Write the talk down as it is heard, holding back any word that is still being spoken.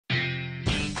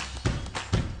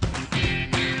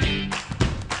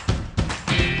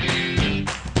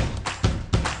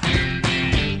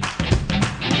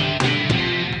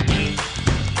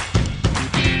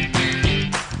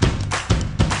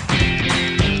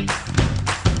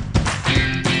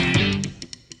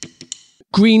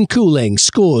Green Cooling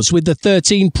scores with the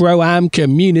 13 Pro-Am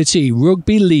Community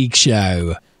Rugby League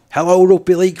Show. Hello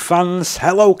Rugby League fans,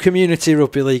 hello Community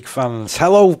Rugby League fans,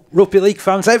 hello Rugby League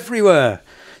fans everywhere.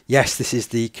 Yes, this is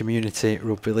the Community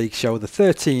Rugby League Show, the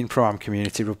 13 Pro-Am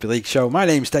Community Rugby League Show. My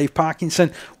name's Dave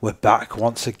Parkinson. We're back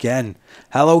once again.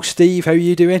 Hello Steve, how are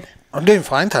you doing? I'm doing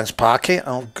fine, thanks Parky.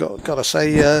 I've got to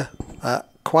say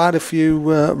quite a few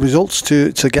results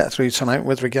to get through tonight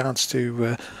with regards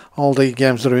to all the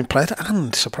games that have been played,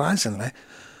 and surprisingly,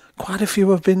 quite a few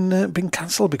have been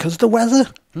cancelled because of the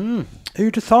weather.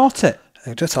 Who'd have thought it?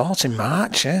 Who'd have thought in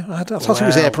March, yeah? I thought it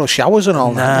was April showers and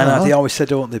all that. No, they always said,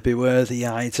 don't they, beware the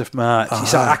Ides of March.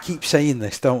 I keep saying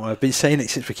this, don't I? I've been saying it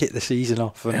since we kicked the season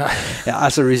off. And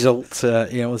as a result,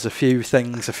 there's a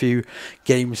few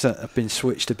games that have been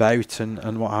switched about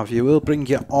and what have you. We'll bring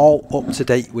you all up to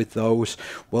date with those.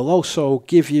 We'll also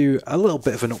give you a little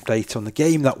bit of an update on the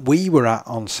game that we were at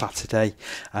on Saturday.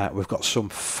 We've got some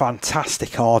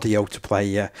fantastic audio to play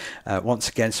you. Once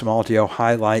again, some audio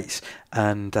highlights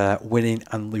and winning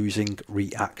and losing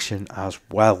reaction as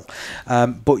well.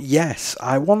 But yes,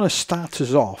 I want to start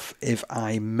us off, if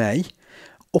I may,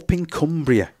 up in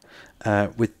Cumbria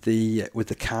with the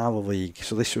CARLA League.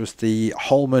 So this was the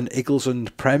Holman Eagles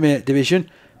and Premier Division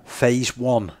Phase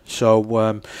 1.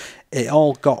 So it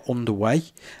all got underway.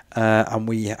 And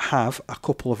we have a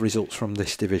couple of results from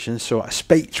this division. So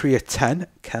Spatria 10,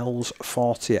 Kells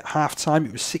 40 at half time.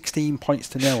 It was 16 points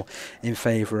to 0 in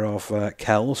favour of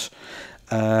Kells.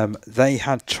 They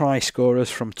had try scorers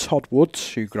from Todd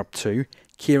Woods, who grabbed 2,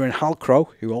 Kieran Halcrow,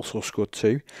 who also scored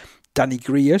 2, Danny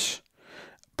Greers,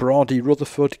 Brody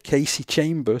Rutherford, Casey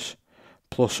Chambers,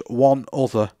 plus one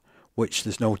other, which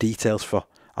there's no details for.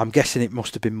 I'm guessing it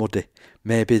must have been muddy.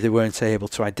 Maybe they weren't able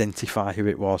to identify who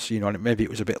it was. And maybe it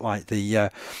was a bit like the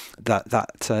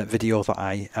that video that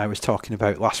I was talking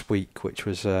about last week, which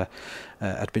was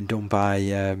had been done by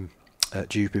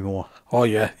Juby Moore. Oh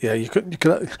yeah, you could.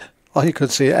 Oh, you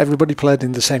could see everybody played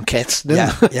in the same kits,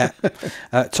 didn't they? Yeah.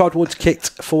 Todd Woods kicked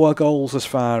 4 goals as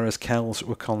far as Kells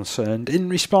were concerned. In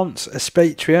response,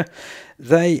 Spatria,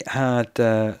 they had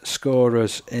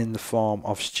scorers in the form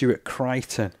of Stuart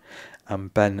Crichton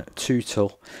and Ben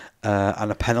Tootle,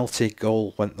 and a penalty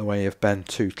goal went the way of Ben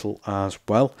Tootle as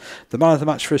well. The man of the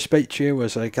match for Spatria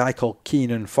was a guy called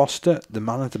Keenan Foster. The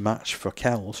man of the match for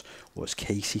Kells was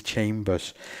Casey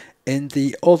Chambers. In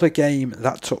the other game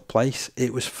that took place,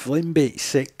 it was Flimby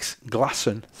 6,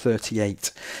 Glasson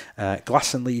 38.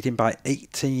 Glasson leading by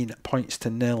 18 points to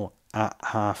 0 at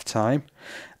half time.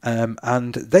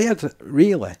 And they had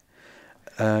really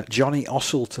Johnny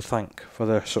Ossel to thank for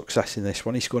their success in this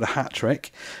one. He scored a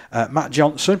hat-trick. Matt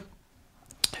Johnson,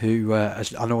 who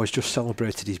I know has just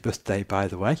celebrated his birthday, by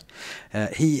the way.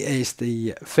 He is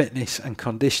the fitness and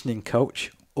conditioning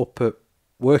coach up at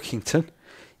Workington.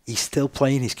 He's still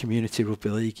playing his community rugby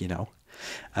league, and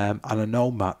I know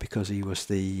Matt because he was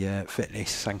the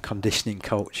fitness and conditioning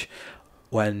coach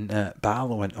when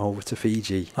Barlow went over to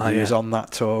Fiji. He was on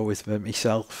that tour with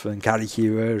myself and Gary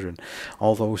Hewer and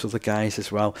all those other guys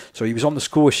as well. So he was on the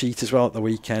score sheet as well at the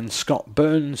weekend. Scott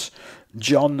Burns,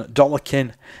 John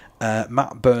Dollikin,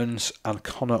 Matt Burns and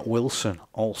Connor Wilson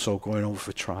also going over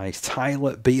for tries.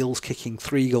 Tyler Beals kicking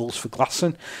 3 goals for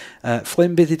Glasson.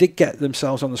 Flimby, they did get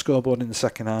themselves on the scoreboard in the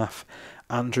second half.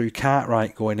 Andrew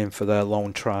Cartwright going in for their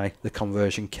lone try. The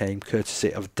conversion came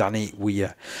courtesy of Danny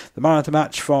Weir. The man of the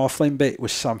match for Flimby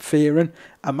was Sam Fearon,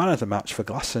 and man of the match for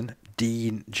Glasson,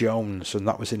 Dean Jones, and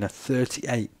that was in a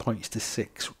 38 points to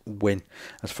 6 win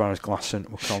as far as Glasson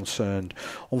were concerned.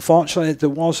 Unfortunately, there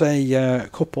was a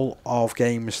couple of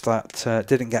games that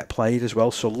didn't get played as well.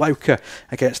 So Lauca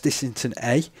against Dissington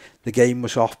A, the game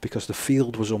was off because the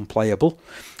field was unplayable.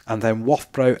 And then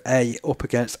Wafbrow A up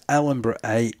against Ellenborough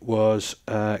A was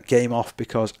game off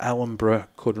because Ellenborough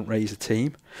couldn't raise a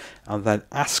team. And then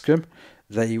Askham,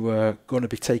 they were going to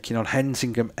be taking on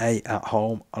Hensingham A at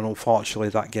home, and unfortunately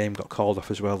that game got called off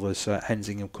as well as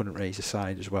Hensingham couldn't raise a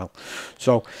side as well.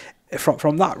 So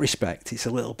from that respect, it's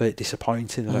a little bit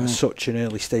disappointing that at such an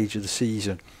early stage of the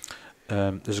season,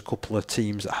 there's a couple of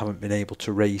teams that haven't been able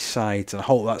to raise sides, and I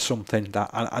hope that's something that,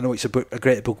 I know it's a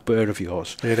great bugbear of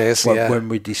yours. It is, when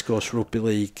we discuss rugby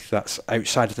league that's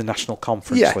outside of the National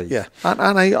Conference League. Yeah, and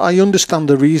I understand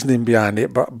the reasoning behind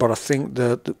it, but I think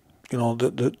that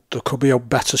there could be a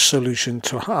better solution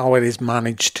to how it is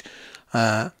managed,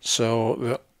 so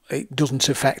that it doesn't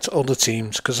affect other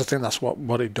teams, because I think that's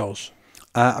what it does.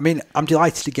 I'm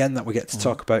delighted again that we get to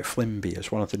talk about Flimby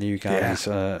as one of the new guys,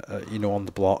 on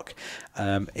the block.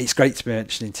 It's great to be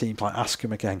mentioning teams like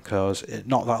Askham again, because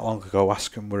not that long ago,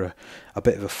 Askham were a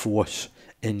bit of a force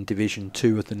in Division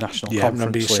 2 of the National Conference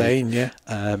Conference League. Saying,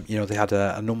 you know, they had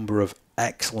a number of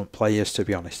excellent players, to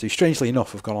be honest, who strangely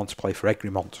enough have gone on to play for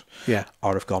Egremont,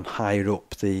 or have gone higher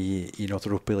up the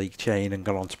Rugby League chain and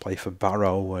gone on to play for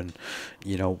Barrow and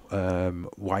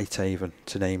Whitehaven,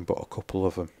 to name but a couple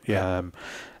of them.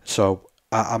 So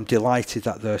I'm delighted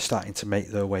that they're starting to make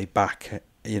their way back,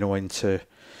 into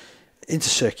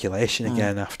circulation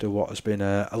again after what has been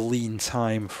a lean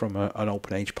time from an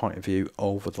open age point of view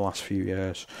over the last few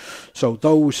years. So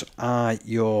those are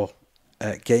your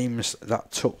games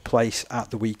that took place at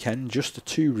the weekend, just the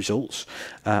 2 results,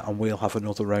 and we'll have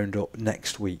another roundup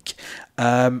next week.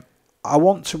 I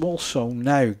want to also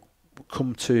now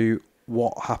come to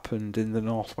what happened in the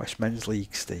North West Men's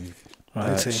League, Steve. He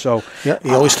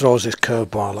always throws his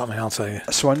curveball at me, I'll tell you.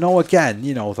 So I know again,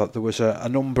 that there was a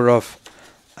number of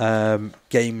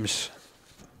games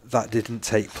that didn't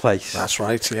take place. That's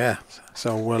right, yeah.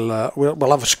 So we'll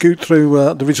have a scoot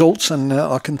through the results, and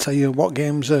I can tell you what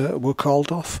games were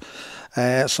called off.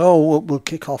 So we'll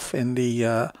kick off in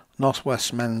the North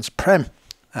West Men's Prem,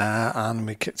 and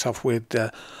we kicked off with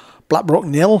Blackbrook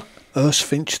 0,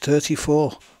 Finch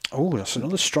 34. Oh, that's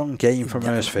another strong game from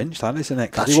Finch, that, isn't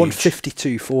it? They won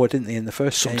 52-4, didn't they, in the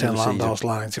first game of the season? Something along those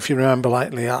lines. If you remember, I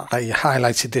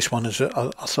highlighted this one as I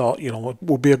thought,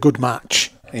 would be a good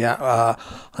match. I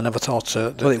never thought...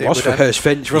 well, it was for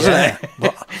Finch, wasn't it?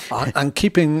 But, and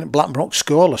keeping Blackbrook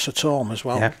scoreless at home as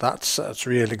well, that's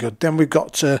really good. Then we've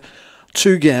got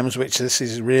 2 games, which this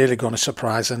is really going to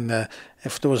surprise, and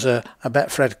if there was a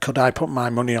Betfred, could I put my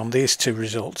money on these 2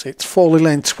 results? It's Foley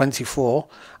Lane 24,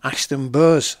 Ashton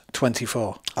Burrs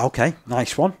 24. Okay,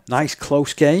 nice one. Nice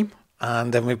close game.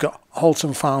 And then we've got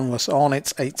Halton Farnworth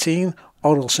Hornets 18,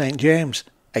 Oldham St James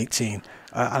 18.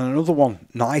 And another one,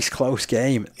 nice close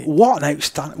game. What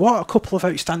a couple of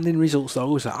outstanding results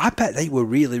those are. I bet they were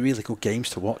really, really good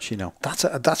games to watch, That's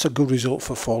a good result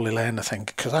for Foley Lane, I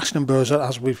think, because Ashton Burrs,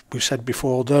 as we've said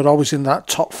before, they're always in that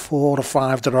top 4 or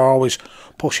 5. They're always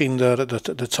pushing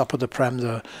the top of the Prem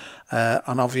there.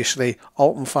 And obviously,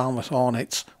 Alton Farnworth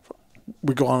Hornets,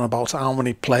 we go on about how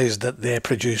many players that they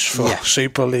produce for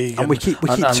Super League, and we keep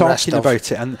talking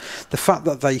about it, and the fact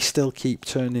that they still keep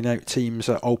turning out teams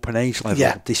at open age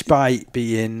level, despite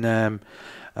being,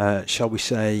 shall we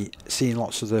say, seeing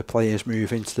lots of the players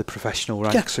move into the professional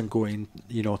ranks and going,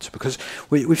 because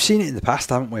we've seen it in the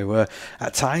past, haven't we? Where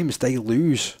at times they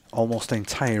lose almost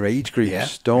entire age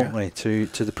groups, don't they, to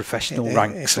the professional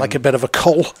ranks. It's like a bit of a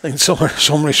cull in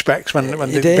some respects when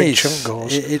the big chunk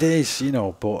goes. It is,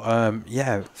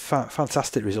 but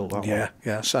fantastic result that one.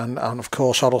 Yes, and of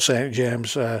course Oldham St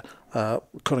James,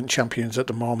 current champions at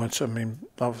the moment. I mean,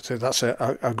 obviously that's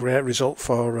a great result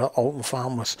for Alton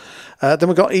Farnworth. Then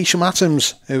we've got Isham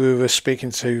Atoms, who we were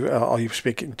speaking to, or you were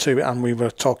speaking to, and we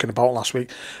were talking about last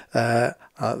week.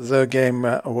 Their game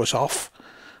was off.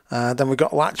 Then we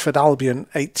got Latchford Albion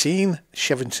 18,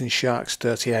 Shevington Sharks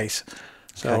 38.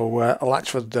 So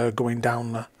Latchford going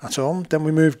down at home. Then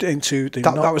we moved into the...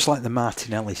 That was like the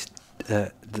Martinelli's...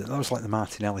 that was like the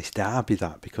Martinelli's derby,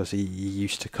 because he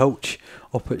used to coach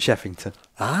up at Sheffington.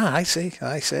 I see.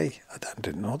 I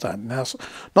didn't know that. Now,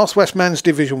 North West Men's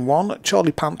Division 1,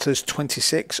 Chorley Panthers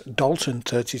 26, Dalton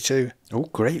 32. Oh,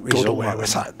 great result.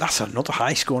 That's another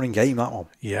high-scoring game, that one.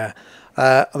 Yeah.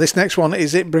 This next one,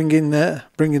 is it bringing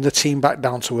the team back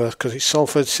down to earth? Because it's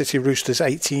Salford City Roosters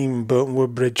 18, Burton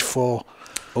Woodbridge 4.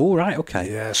 Oh, right,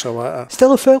 okay. Yeah, so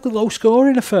still a fairly low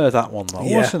scoring affair, that one, though,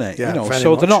 wasn't it? Yeah,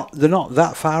 so they're not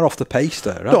that far off the pace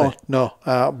there, are they? No.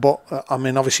 But I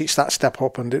mean, obviously it's that step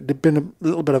up, and they've been a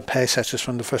little bit of pace setters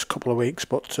from the first couple of weeks,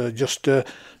 but just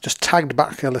tagged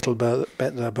back a little bit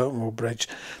there, Burton Woodbridge.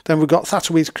 Then we've got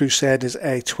Thatterweed Crusaders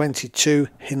A22,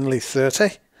 Hindley 30.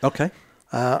 Okay.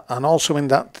 And also in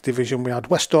that division, we had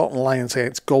West Orton Lions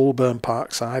against Goulburn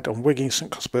Parkside, and Wigan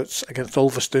St Cuthberts against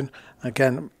Ulverston.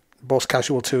 Again, both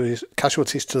casualties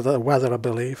to the weather, I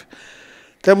believe.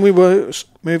 Then we were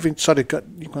moving... Sorry,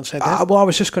 you want to say that? Well, I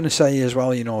was just going to say as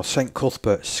well, St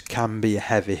Cuthberts can be a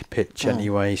heavy pitch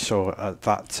anyway, so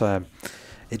that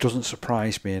it doesn't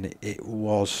surprise me, and it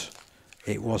was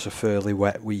a fairly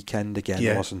wet weekend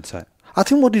again, wasn't it? I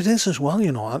think what it is as well,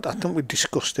 I think we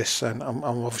discussed this, and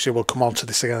obviously we'll come on to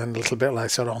this again a little bit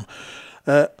later on.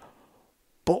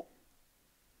 But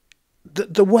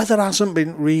the weather hasn't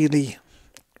been really,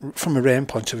 from a rain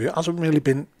point of view, hasn't really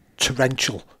been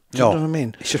torrential. Do you know what I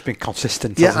mean? It's just been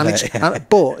consistent.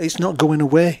 But it's not going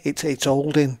away. It's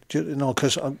holding.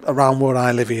 Because around where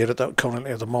I live here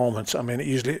currently at the moment, I mean,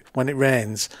 usually when it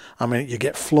rains, I mean, you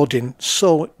get flooding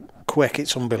so quick,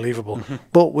 it's unbelievable. Mm-hmm.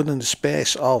 But within the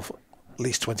space of at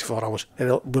least 24 hours,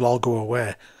 it will all go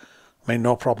away. I I mean,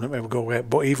 no problem, it will go away.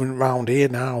 But even round here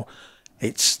now,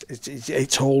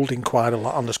 it's holding quite a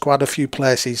lot, and there's quite a few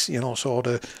places, you know, sort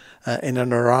of in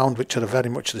and around which are very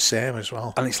much the same as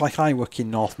well. And it's like I work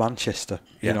in North Manchester,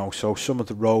 you know, so some of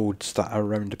the roads that are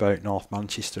around about North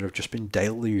Manchester have just been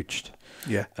deluged.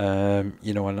 Yeah.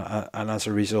 You know, and as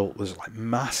a result, there's like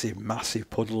massive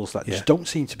puddles that just don't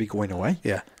seem to be going away.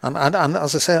 Yeah, and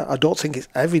as I say, I don't think it's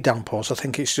heavy downpours. I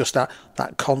think it's just that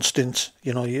constant,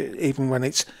 you know, even when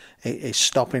it's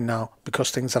stopping now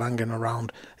because things are hanging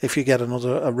around. If you get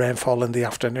a rainfall in the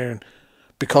afternoon,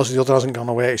 because the other hasn't gone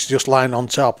away, it's just lying on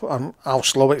top, and how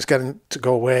slow it's getting to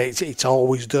go away, it's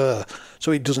always there.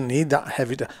 So it doesn't need that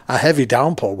heavy. A heavy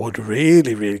downpour would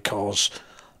really cause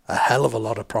a hell of a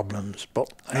lot of problems.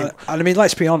 But and I mean,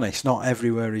 let's be honest, not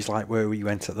everywhere is like where we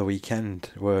went at the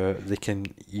weekend, where they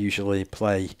can usually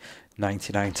play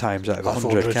 99 times out of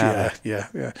 100, can't they?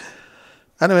 Yeah.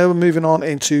 Anyway, we're moving on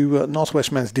into North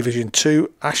West Men's Division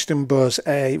 2. Ashton Burrs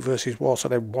A versus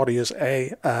Waterhead Warriors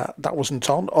A. That wasn't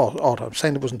on, or I'm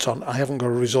saying it wasn't on. I haven't got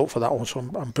a result for that one, so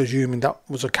I'm presuming that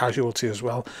was a casualty as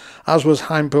well. As was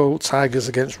Hindborough Tigers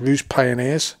against Roost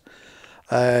Pioneers.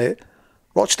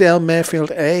 Rochdale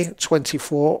Mayfield A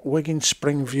 24, Wigan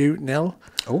Springview 0.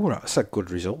 Oh, that's a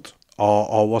good result.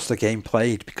 Or was the game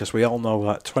played? Because we all know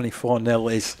that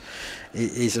 24-0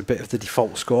 is a bit of the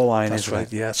default scoreline. That's right.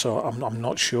 It? Yeah. So I'm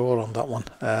not sure on that one.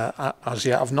 As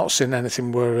yet, I've not seen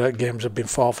anything where games have been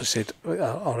forfeited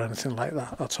or anything like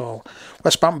that at all.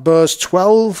 West Bank Burrs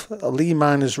 12, Lee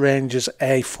Miners Rangers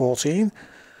A 14.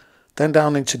 Then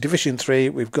down into Division 3,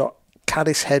 we've got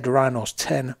Caddis Head Rhinos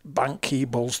 10, Bank Key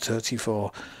Bulls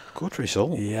 34. Good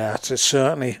result. Yeah, it's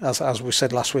certainly, as we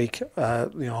said last week,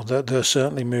 you know, they're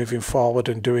certainly moving forward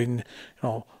and doing,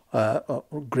 you know,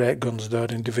 great guns there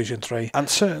in Division 3. And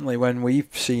certainly when we've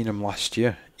seen them last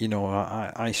year, you know,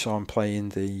 I saw them playing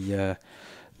the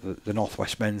North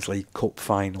West Men's League Cup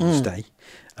Finals day.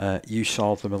 You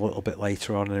saw them a little bit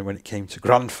later on, and when it came to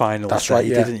Grand Finals, that's right,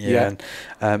 didn't you? Yeah.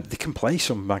 And they can play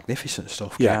some magnificent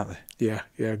stuff, can't they?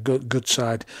 Yeah, good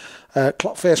side.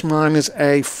 Clockface Miners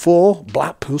A4,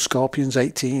 Blackpool Scorpions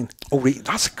 18. Oh,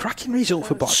 that's a cracking result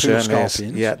for Blackpool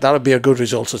Scorpions. Yeah, that would be a good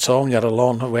result at home, yet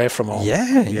alone away from home.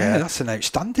 Yeah, that's an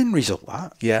outstanding result,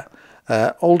 that. Yeah.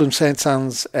 Oldham St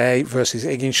Annes A versus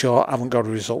Higginshaw, haven't got a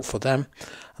result for them.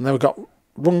 And then we've got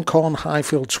Runcorn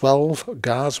Highfield 12,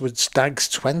 Garswood Stags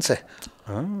 20.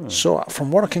 Oh. So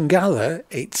from what I can gather,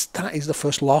 that is the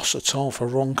first loss at all for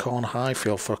Runcorn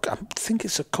Highfield for, I think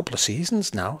it's a couple of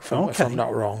seasons now, if I'm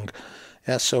not wrong.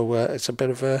 Yeah, so it's a bit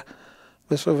of a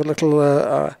little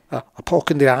a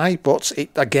poke in the eye, but it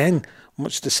again,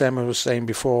 much the same as I was saying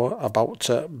before about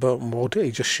Burton Wood.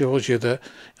 It just shows you that,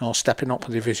 you know, stepping up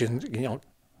a division, you know,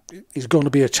 is going to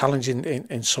be a challenge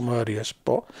in some areas,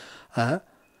 but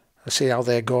I'll see how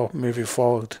they go moving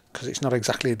forward, because it's not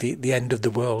exactly the end of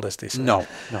the world, as they say. No.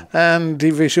 And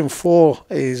Division 4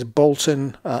 is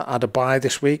Bolton had a bye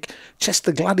this week.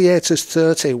 Chester Gladiators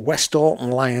 30, West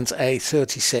Orton Lions A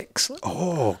 36.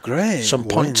 Oh, great. Some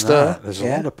points there. There's a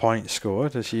lot of points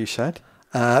scored, as you said.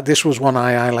 This was one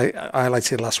I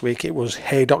highlighted last week. It was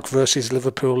Haydock versus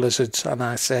Liverpool Lizards, and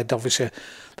I said, obviously,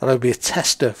 that would be a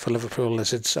tester for Liverpool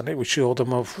Lizards, and it would show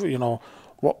them of, you know,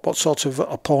 what sort of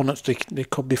opponents they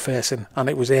could be facing. And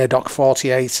it was Haydock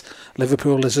 48,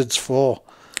 Liverpool Lizards 4.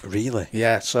 Really?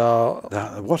 Yeah, so...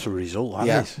 what a result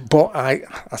that is. But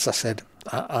as I said,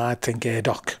 I think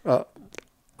Haydock... do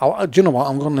you know what?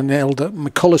 I'm going to nail my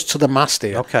colours to the mast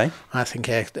here. Okay. I think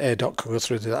Haydock could go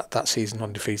through that season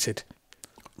undefeated.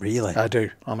 Really? I do,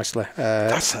 honestly.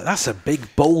 That's a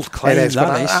big, bold claim. It is,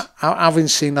 but having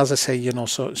seen, as I say, you know,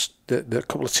 so it's the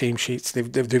couple of team sheets,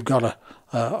 they've got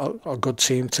a good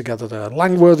team together there.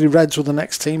 Langworthy Reds were the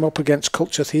next team up against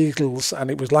Culcheth Eagles, and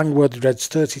it was Langworthy Reds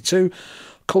 32,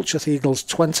 Culcheth Eagles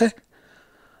 20.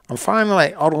 And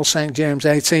finally, Oral St James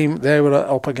A team, they were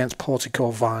up against Portico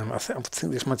Vine. I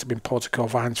think this might have been Portico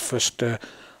Vine's first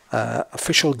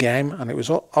official game, and it was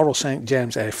Oral St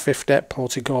James A 50,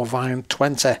 Portico Vine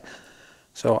 20.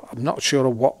 So I'm not sure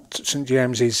what St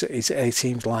James's A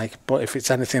team's like, but if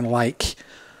it's anything like,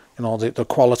 you know, the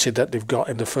quality that they've got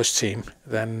in the first team,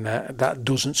 then that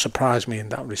doesn't surprise me in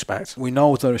that respect. We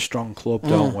know they're a strong club,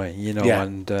 don't we? You know,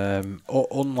 and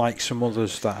unlike some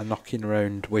others that are knocking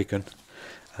around Wigan,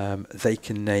 they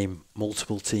can name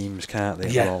multiple teams, can't they,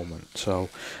 at the moment? So,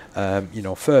 you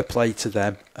know, fair play to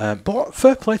them. But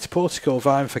fair play to Portico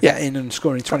Vine for getting and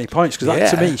scoring 20 points, because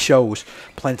that, to me, shows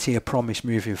plenty of promise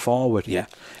moving forward. Yeah.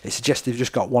 It suggests they've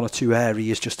just got one or two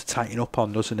areas just to tighten up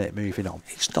on, doesn't it, moving on?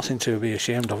 It's nothing to be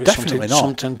ashamed of. It's Definitely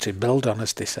something to build on,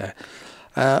 as they say.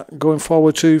 Going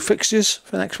forward to fixtures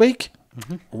for next week,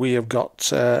 we have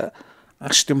got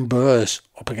Ashton Burrs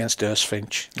up against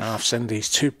Finch. Now, I've seen these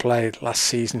two play last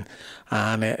season,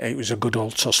 and it was a good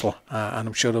old tussle, and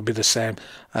I'm sure it'll be the same.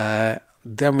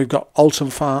 Then we've got Alton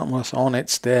Farnworth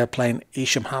Hornets. They're playing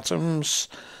Easham Hattams.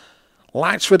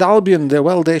 Latchford Albion,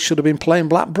 they should have been playing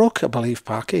Blackbrook, I believe,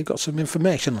 Parky. You've got some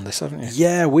information on this, haven't you?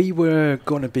 Yeah, we were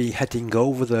going to be heading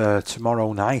over there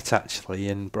tomorrow night, actually,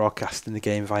 and broadcasting the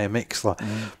game via Mixlr.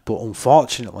 But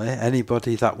unfortunately,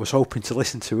 anybody that was hoping to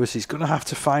listen to us is going to have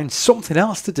to find something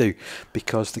else to do,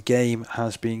 because the game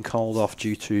has been called off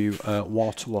due to a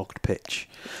waterlogged pitch.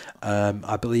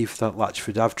 I believe that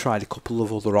Latchford have tried a couple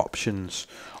of other options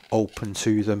open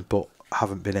to them, but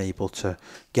haven't been able to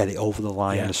get it over the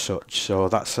line as such. So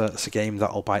that's a game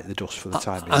that'll bite the dust for the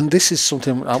time being. And this is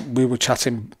something we were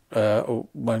chatting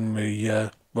when we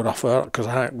were off,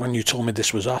 because when you told me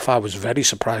this was off, I was very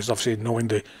surprised, obviously, knowing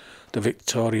the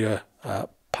Victoria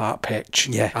Park pitch,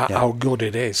 how good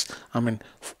it is. I mean,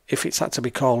 if it's had to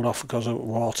be called off because of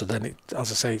water, then,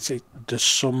 as I say, there's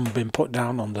some been put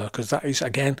down on there, because that is,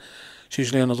 again, it's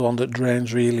usually another one that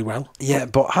drains really well. Yeah,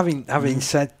 but having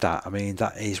said that, I mean,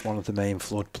 that is one of the main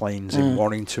floodplains in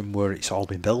Warrington where it's all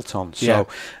been built on. So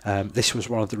this was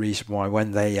one of the reasons why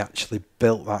when they actually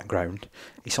built that ground,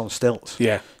 it's on stilts.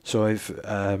 Yeah. So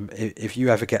if you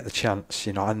ever get the chance,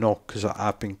 you know, I know because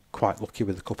I've been quite lucky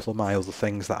with a couple of my other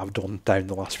things that I've done down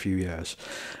the last few years,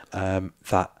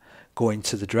 that going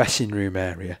to the dressing room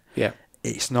area,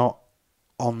 it's not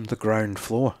on the ground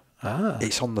floor.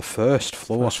 It's on the first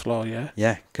floor. First floor, yeah.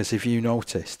 Yeah, because if you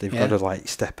notice, they've got to like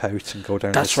step out and go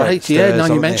down. That's the right. stairs,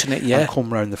 Now you mention it. and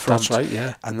come round the front. That's right.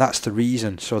 Yeah. And that's the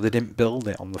reason. So they didn't build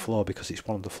it on the floor because it's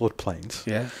one of the floodplains.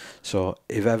 Yeah. So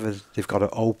if ever they've got to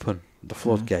open the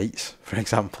floodgates, for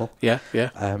example. Yeah.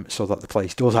 So that the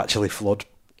place does actually flood,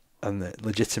 and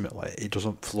legitimately it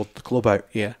doesn't flood the club out.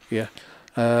 Yeah.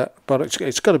 But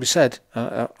it's got to be said.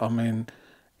 I mean,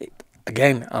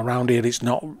 again, around here it's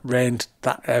not rained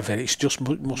that heavy. It's just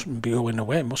mustn't be going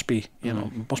away. It must be,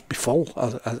 must be full,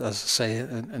 as I say,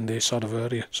 in this sort of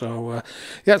area. So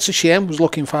it's a shame. I was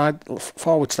looking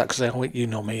forward to that, because you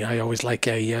know me, I always like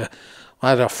either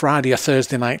a Friday or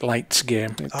Thursday night lights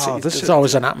game. There's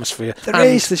always an atmosphere.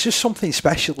 There's just something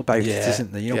special about it,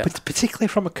 isn't there? You know, particularly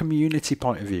from a community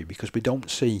point of view, because we don't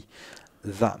see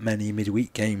that many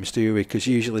midweek games, do we? Because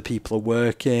usually people are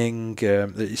working.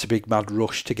 It's a big mad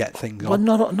rush to get things on.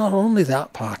 Well, not only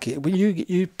that, Parky. When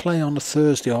you play on a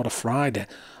Thursday or a Friday,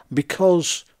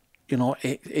 because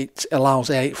it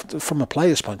allows, from a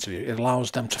player's point of view, it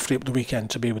allows them to free up the weekend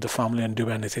to be with the family and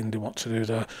do anything they want to do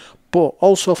there. But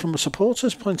also from a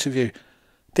supporter's point of view,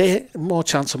 they more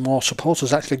chance of more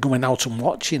supporters actually going out and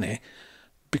watching it,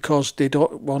 because they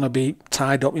don't want to be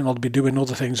tied up, they'll be doing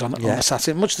other things on a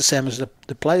Saturday, much the same as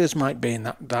the players might be in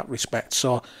that respect.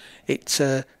 So it's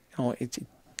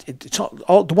it's not,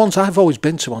 all the ones I've always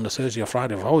been to on the Thursday or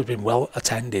Friday have always been well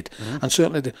attended, and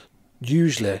certainly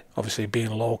usually, obviously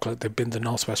being local, they've been the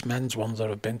Northwest Men's ones that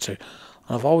I've been to, and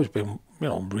I've always been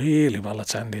really well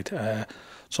attended.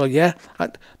 So the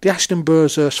Ashton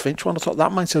Burrs Finch one, I thought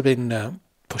that might have been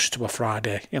pushed to a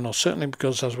Friday, certainly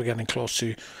because as we're getting close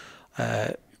to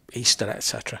Easter,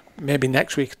 etc. Maybe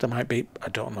next week there might be, I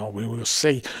don't know, we will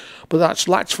see. But that's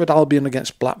Latchford Albion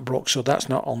against Blackbrook, so that's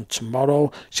not on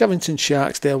tomorrow. Shevington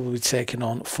Sharks, they will be taking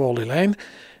on Foley Lane.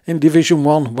 In Division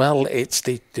 1, well, it's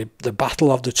the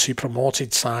battle of the two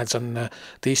promoted sides, and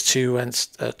these two went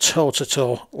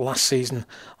toe-to-toe last season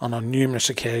on numerous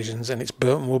occasions, and it's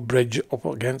Burton Woodbridge up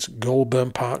against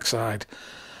Goulburn Parkside.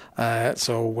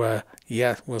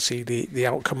 We'll see the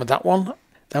outcome of that one.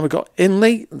 Then we've got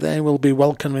Inley. They will be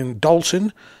welcoming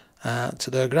Dalton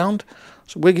to their ground.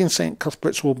 So Wigan St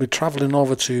Cuthberts will be travelling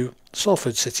over to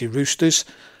Salford City Roosters,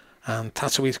 and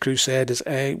Tatterweath Crusaders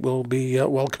will be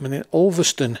welcoming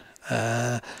Ulverston.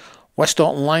 West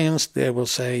Orton Lions, they will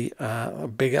say a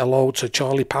big hello to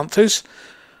Charlie Panthers.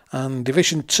 And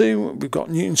Division 2, we've got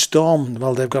Newton Storm.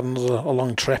 Well, they've got a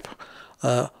long trip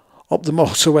up the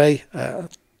motorway.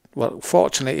 Well,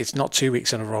 fortunately, it's not 2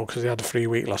 weeks in a row because they had a free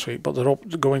week last week, but they're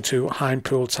going to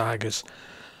Hindpool Tigers.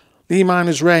 Lee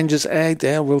Miners Rangers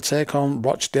they will take on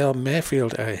Rochdale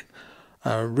Mayfield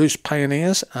Roost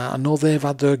Pioneers, I know they've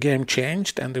had their game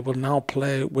changed and they will now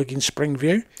play Wigan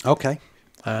Springview. Okay.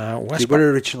 They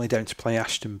were originally down to play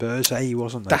Ashton Burrs,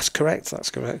 wasn't they? That's correct.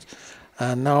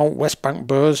 And now West Bank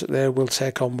Burrs, they will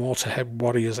take on Waterhead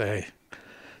Warriors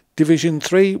Division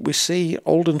 3, we see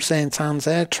Oldham St Annes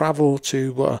travel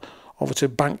to over to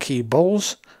Banky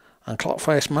Bulls, and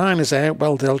Clockface Miners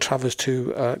they'll travel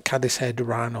to Caddishead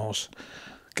Rhinos.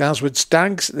 Garswood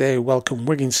Stags, they welcome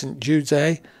Wigan St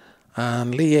Judes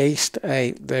and Lee East,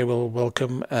 they will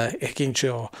welcome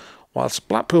Hickinshaw. whilst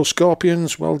Blackpool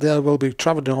Scorpions, well, they will be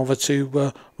travelling over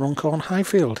to Runcorn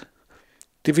Highfield.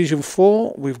 Division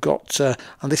 4, we've got,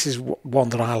 and this is one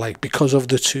that I like because of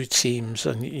the two teams,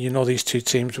 and you know these two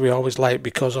teams we always like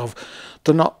because of,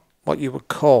 they're not what you would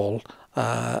call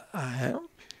heartland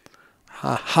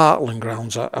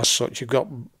grounds as such. You've got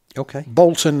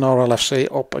Bolton Norwell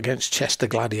FC up against Chester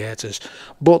Gladiators,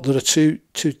 but there are two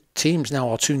teams now,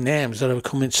 or two names that are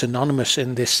becoming synonymous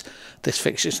in this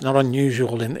fixture. It's not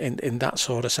unusual in that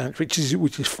sort of sense, which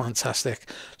is fantastic.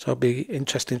 So it'll be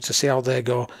interesting to see how they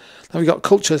go. Then we've got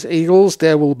Cultures Eagles.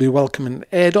 They will be welcoming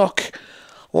Aydock.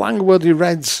 Langworthy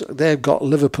Reds, they've got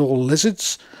Liverpool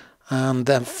Lizards. And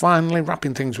then finally,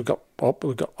 wrapping things, we've got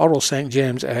Oral St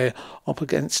James A up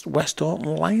against West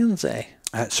Orton Lions A.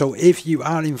 So if you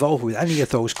are involved with any of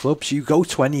those clubs, you go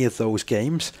to any of those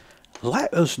games,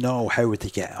 let us know how they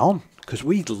get on, because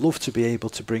we'd love to be able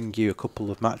to bring you a couple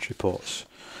of match reports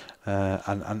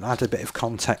and add a bit of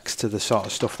context to the sort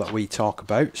of stuff that we talk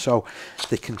about. So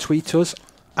they can tweet us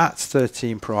at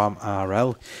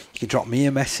 13ProAmRL. You can drop me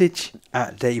a message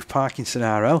at Dave Parkinson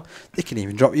RL. They can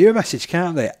even drop you a message,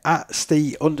 can't they? At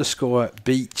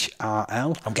Steve_Beech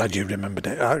RL. I'm glad you remembered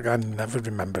it. I never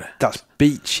remember it. That's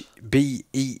Beech, Beech.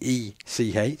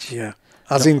 Yeah.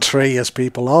 As in tree, as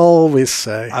people always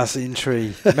say. As in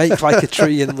tree. Make like a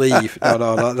tree and leave.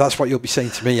 No, that's what you'll be saying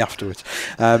to me afterwards.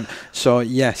 So,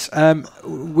 yes.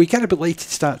 We get a bit later to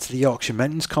start to the Yorkshire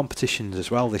men's competitions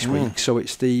as well this week. So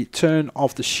it's the turn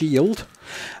of the Shield.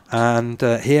 And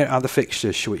here are the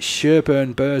fixtures. So it's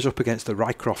Sherburn Bears up against the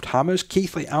Rycroft Hammers.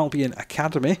 Keighley Albion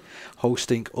Academy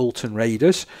hosting Ulton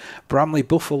Raiders. Bramley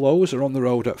Buffaloes are on the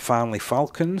road at Farnley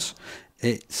Falcons.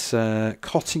 It's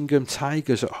Cottingham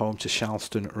Tigers at home to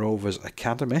Charleston Rovers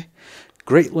Academy.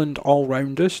 Greatland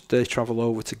All-Rounders, they travel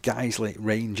over to Guiseley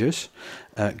Rangers.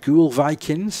 Goole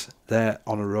Vikings, they're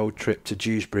on a road trip to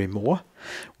Dewsbury Moor.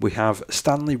 We have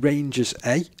Stanley Rangers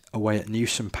A away at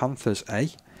Newsom Panthers A.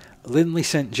 Linley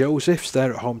St Joseph's,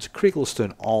 they're at home to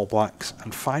Criggleston All Blacks.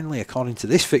 And finally, according to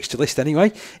this fixture list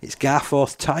anyway, it's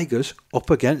Garforth Tigers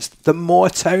up against the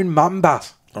Moortown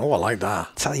Mambas. Oh, I like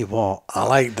that. Tell you what, I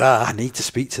like that. I need to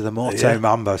speak to the Moortown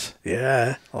Mambas.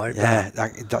 Yeah, I like that.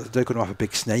 They're going to have a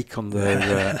big snake on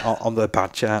their on their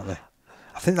badge, aren't they?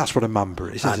 I think that's what a mamba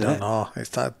is, isn't it? I don't know.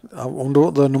 It's that. I wonder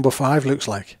what the number 5 looks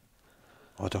like.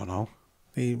 I don't know.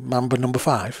 The Mamba number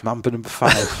 5? Mamba number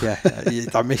 5, yeah.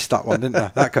 I missed that one, didn't I?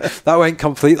 That went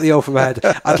completely over my head.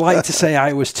 I'd like to say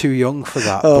I was too young for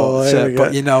that,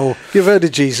 but you know... You've heard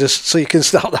of Jesus, so you can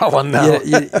start that one now.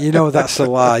 You know that's a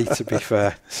lie, to be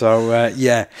fair. So,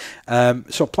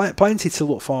 so plenty to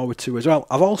look forward to as well.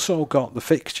 I've also got the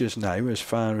fixtures now as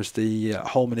far as the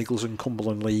Holman Eagles and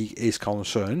Cumberland League is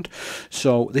concerned.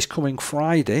 So this coming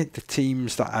Friday, the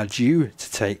teams that are due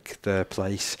to take their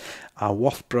place are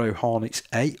Wathborough Hornets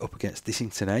A up against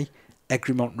Dissington A,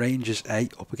 Egremont Rangers A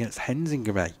up against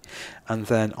Hensingham A, and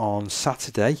then on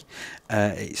Saturday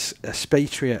it's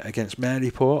Spatria against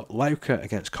Maryport, Louker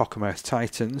against Cockermouth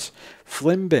Titans,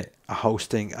 Flimby are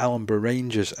hosting Ellenborough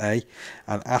Rangers A,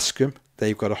 and Askham,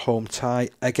 they've got a home tie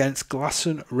against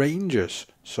Glasson Rangers.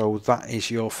 So that is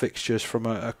your fixtures from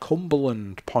a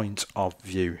Cumberland point of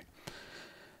view.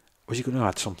 Was you going to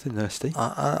add something there, Steve?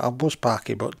 I was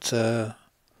Parky, but...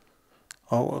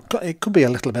 it could be a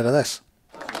little bit of this.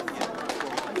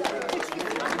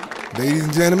 Ladies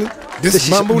and gentlemen, this is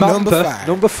Mambo number 5.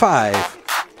 Number 5.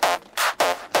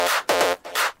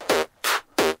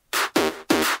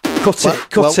 Cut it.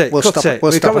 We've got to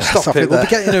stop it.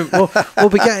 We'll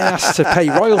be getting asked to pay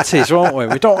royalties, won't we?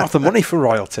 We don't have the money for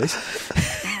royalties.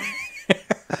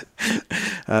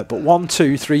 But 1,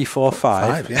 2, 3, 4,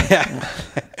 5. Yeah.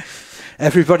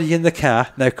 Everybody in the car,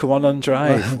 now come on and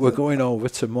drive. We're going over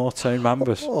to Moortown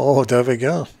Mambas. Oh, there we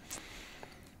go.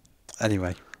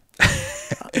 Anyway.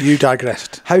 You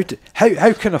digressed. How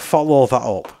can I follow that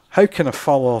up?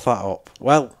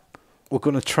 Well, we're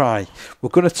going to try. We're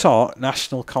going to talk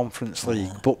National Conference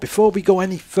League. But before we go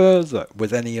any further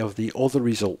with any of the other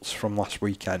results from last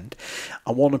weekend,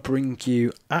 I want to bring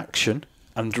you action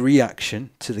and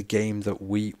reaction to the game that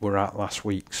we were at last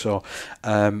week. So,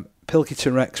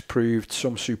 Pilkington Recs proved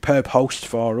some superb hosts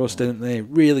for us, didn't they?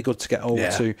 Really good to get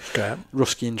over to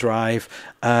Ruskin Drive.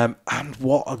 And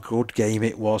what a good game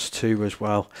it was too as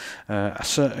well. A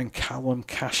certain Callum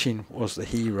Cashin was the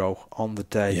hero on the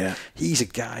day. Yeah. He's a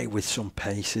guy with some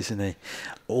pace, isn't he?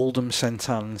 Oldham St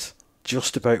Annes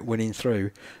just about winning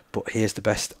through. But here's the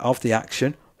best of the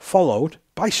action, followed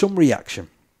by some reaction.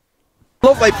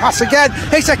 Lovely pass again.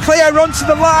 It's a clear run to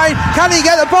the line. Can he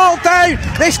get the ball down?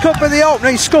 This could be the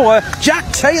opening score.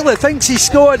 Jack Taylor thinks he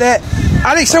scored it.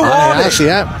 And it's a warning.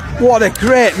 What a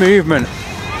great movement.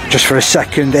 Just for a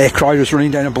second, Aykroyd was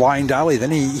running down a blind alley. Then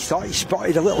he thought he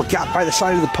spotted a little gap by the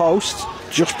side of the post.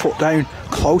 Just put down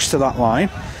close to that line.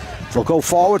 They'll go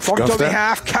forward from dummy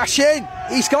half. Cash in.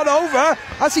 He's gone over.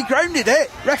 As he grounded it,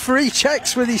 referee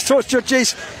checks with his touch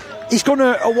judges. He's going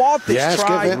to award this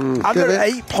try. And there are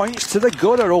 8 points to the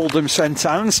good at Oldham St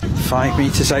Annes. 5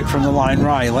 metres out from the line,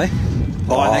 Riley.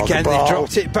 And again, they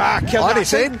dropped it back. And I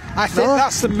think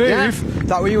that's the move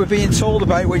that we were being told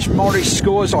about, which Morris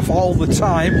scores off all the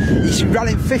time. He's ran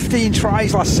in 15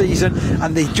 tries last season,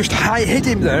 and they just hit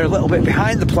him there a little bit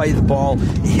behind the play of the ball.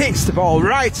 He hits the ball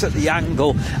right at the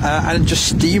angle and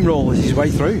just steamrolls his way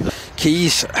through.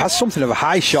 Keys has something of a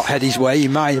high shot head his way,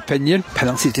 in my opinion.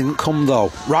 Penalty didn't come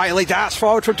though. Riley darts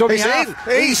forward for dummy half.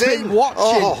 He's been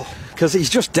watching. Because he's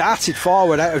just darted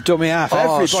forward out of dummy half.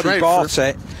 Everybody bought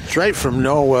it. Straight from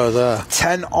nowhere there.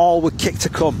 10-all with kick to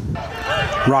come.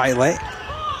 Riley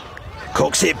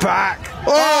cooks it back.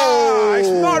 It's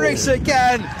Morris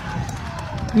again.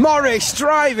 Morris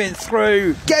driving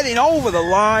through, getting over the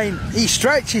line. He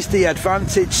stretches the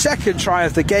advantage. Second try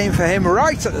of the game for him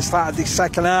right at the start of the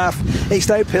second half. It's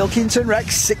now Pilkington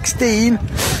Recs 16.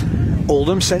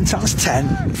 Oldham St Annes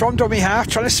 10. From dummy half,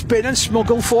 trying to spin and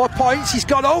smuggle 4 points. He's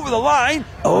gone over the line.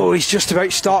 He's just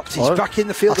about stopped. He's back in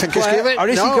the field of play. Or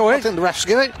is he going? I think the refs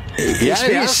give it. He's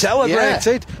being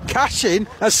celebrated. Cashin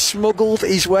has smuggled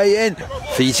his way in.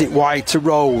 Feeds it wide to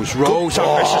Rose. Rose,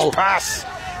 ambitious pass.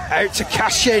 Out to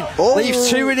Cashin. Leaves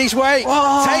 2 in his way. Takes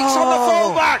on the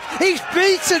fullback. He's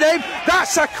beaten him.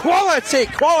 That's a quality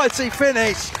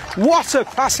finish. What a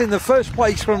pass in the first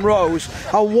place from Rose,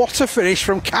 and what a finish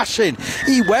from Cashin.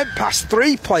 He went past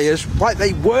 3 players like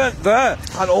they weren't there.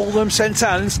 And Oldham St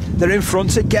Annes, they're in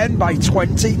front again by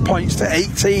 20 points to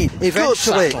 18.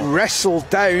 Eventually wrestled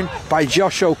down by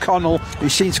Josh O'Connell, who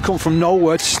seems to come from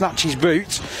nowhere to snatch his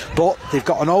boots. But they've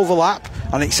got an overlap,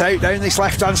 and it's out down this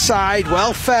left-hand side.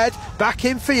 Well fed, back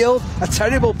in field. A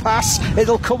terrible pass.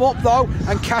 It'll come up though,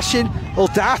 and Cashin will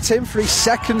dart him for his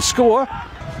second score.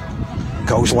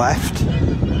 Goes left.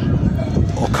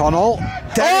 O'Connell.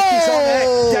 Derek is on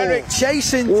it. Derek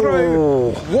chasing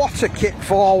through. What a kick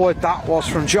forward that was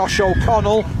from Josh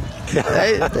O'Connell.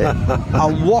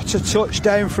 And what a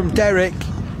touchdown from Derek.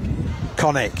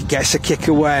 Connick gets a kick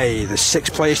away. There's 6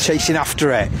 players chasing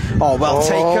after it. Well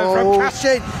taken from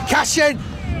Cashin. Cashin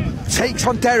takes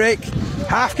on Derek.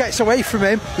 Half gets away from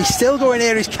him. He's still going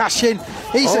here. He's Cashin.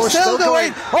 He's still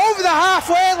going over the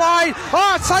halfway line.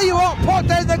 I tell you what, put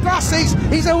down the glasses.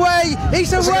 He's away.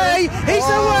 He's away. He's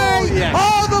away. Yes.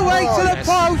 All the way to the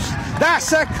post.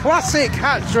 That's a classic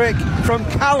hat-trick from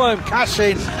Callum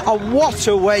Cashin, and what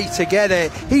a way to get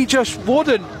it. He just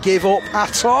wouldn't give up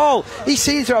at all. He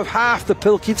seems to have half the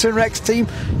Pilkington Recs team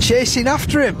chasing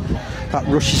after him. That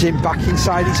rushes him back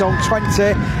inside his own 20,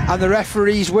 and the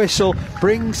referee's whistle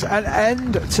brings an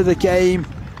end to the game.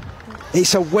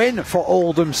 It's a win for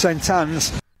Oldham St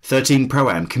Annes. 13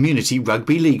 Pro-Am Community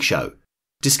Rugby League show,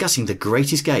 discussing the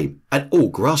greatest game at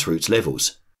all grassroots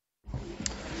levels.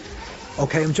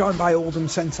 Okay, I'm joined by Oldham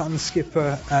St Annes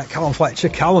skipper Callum Fletcher.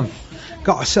 Callum,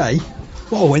 got to say,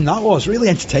 what a win that was, really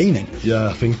entertaining. Yeah,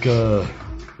 I think a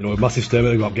massive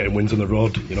statement about getting wins on the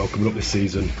road, coming up this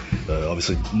season.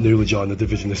 Obviously newly joined the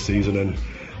division this season, and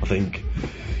I think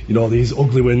these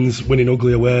ugly wins, winning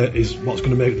ugly away, is what's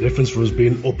going to make the difference for us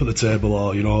being up at the table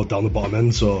or down the bottom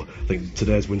end. So I think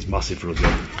today's win's massive for us.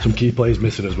 Some key players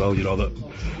missing as well, that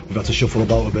we've had to shuffle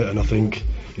about a bit, and I think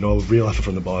real effort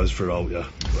from the boys throughout.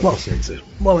 Because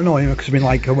when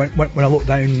I look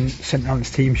down St Anne's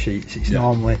team sheets, it's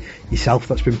normally yourself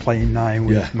that's been playing now,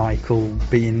 with Michael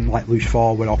being like loose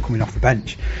forward or coming off the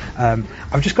bench.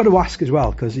 I've just got to ask as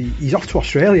well, because he's off to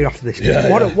Australia after this.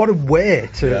 What a way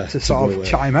to sort of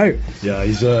chime out. Yeah,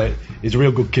 he's a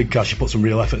real good kid, Cash. He put some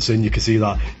real efforts in. You can see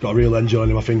that. Got a real engine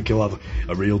on him. I think he'll have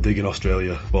a real dig in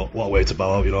Australia. But what a way to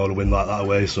bow out, and win like that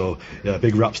away. So yeah,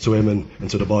 big raps to him and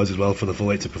to the boys as well for the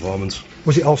full 80 performance.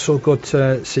 Was it also good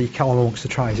to see Callum amongst the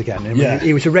tries again?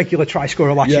 He was a regular try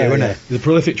scorer last year, wasn't he? He's a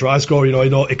prolific try scorer.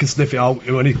 He can sniff it out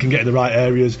when he can get in the right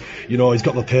areas. He's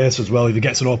got the pace as well. If he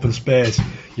gets an open space,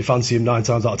 you fancy him 9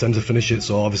 times out of 10 to finish it.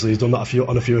 So obviously he's done that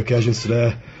on a few occasions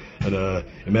today. And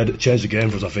it changed the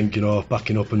game for us, I think,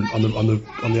 backing up and on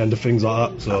the end of things like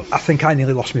that. So I think I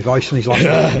nearly lost my voice on his last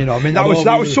one.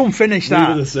 That was some finish. We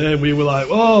were the same. We were like,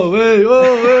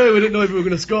 we didn't know if we were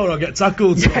going to score or get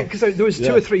tackled. Yeah, because there was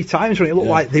 2 or 3 times when it looked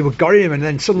like they were goring him, and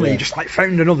then suddenly he just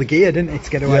found another gear, didn't he,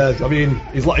 to get away? Yeah, I mean,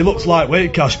 he looks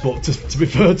lightweight, Cash, but to be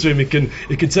fair to him, he can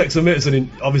take some hits, and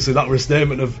obviously that was a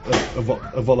statement of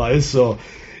what that is. So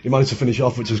he managed to finish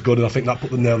off, which was good, and I think that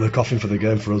put the nail in the coffin for the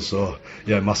game for us. So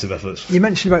yeah, massive efforts. You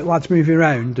mentioned about lads moving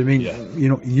around. I mean, you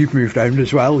know, you've moved around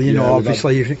as well. You know,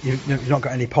 obviously you've not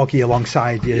got any Poggy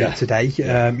alongside you today.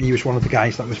 He was one of the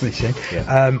guys that was missing.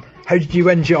 How did you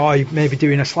enjoy maybe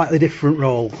doing a slightly different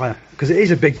role? Because it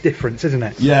is a big difference, isn't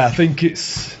it? Yeah, I think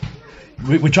it's.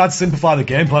 We tried to simplify the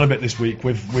game plan a bit this week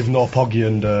with no Poggy,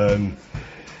 and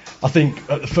I think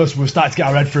at first we were starting to get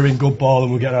our head through in good ball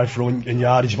and we were getting our head through in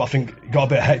yardage, but I think it got a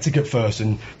bit hectic at first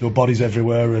and there were bodies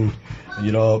everywhere, and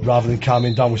you know, rather than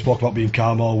calming down, we spoke about being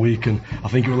calm all week, and I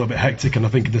think it was a little bit hectic, and I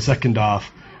think in the second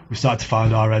half we started to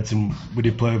find our heads and we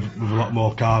did play with a lot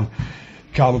more calm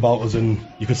about us, and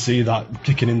you could see that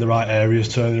kicking in the right areas,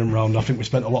 turning them around. I think we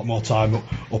spent a lot more time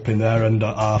up in their end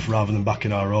at half rather than back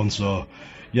in our own. So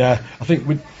yeah, I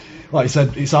think like you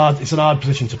said, it's an hard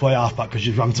position to play halfback because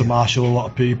you're having to marshal a lot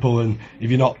of people, and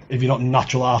if you're not a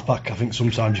natural halfback, I think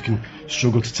sometimes you can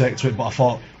struggle to take to it. But I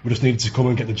thought we just needed to come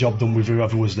and get the job done with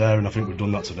whoever was there, and I think we've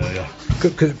done that today. Yeah.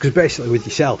 Because basically with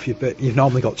yourself, you've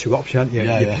normally got two options,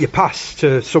 haven't you? You pass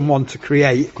to someone to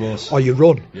create, or you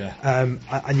run. Yeah.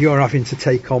 And you're having to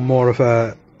take on more of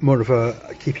a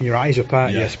keeping your eyes up,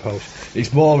 aren't you? I suppose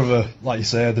it's more of a, like you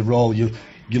say, the role you're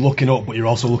looking up, but you're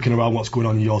also looking around what's going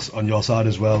on your side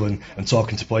as well, and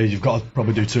talking to players. You've got to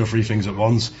probably do 2 or 3 things at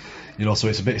once, you know. So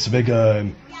it's a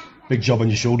big job on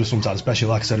your shoulders sometimes, especially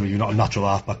like I said, when you're not a natural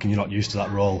halfback and you're not used to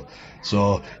that role.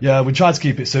 So yeah, we tried to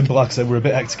keep it simple. Like I said, we're a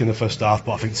bit hectic in the first half,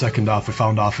 but I think second half we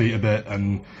found our feet a bit,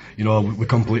 and you know, we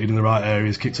completed in the right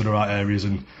areas, kicked to the right areas,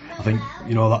 and I think,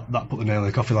 you know, that put the nail in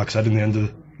the coffin, like I said, in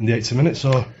the 80 minutes.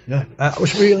 So yeah, I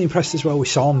was really impressed as well with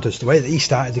Saunders, the way that he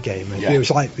started the game. It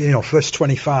was like, you know, first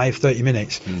 25-30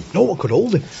 minutes, no one could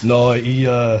hold him. No, he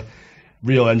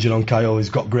real engine on Kyle.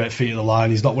 He's got great feet at the line.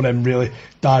 He's not one of them really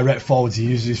direct forwards. He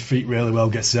uses his feet really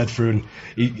well, gets his head through, and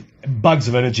he bags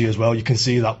of energy as well. You can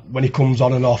see that when he comes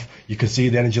on and off, you can see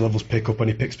the energy levels pick up, and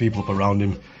he picks people up around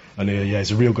him. And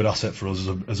he's a real good asset for us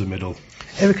as a middle.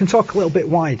 And we can talk a little bit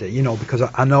wider, you know, because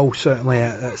I know certainly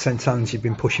at St Annes you've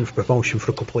been pushing for promotion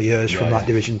for a couple of years from that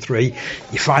Division 3.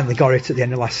 You finally got it at the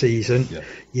end of last season. Yeah.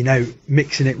 You're now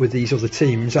mixing it with these other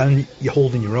teams and you're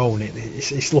holding your own.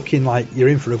 It's looking like you're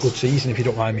in for a good season, if you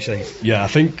don't mind me saying. Yeah, I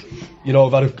think, you know,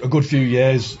 we've had a good few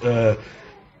years.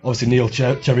 Obviously Neil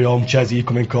Cherryholm, Chesney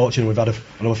come in coaching. We've had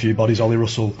another few bodies. Ollie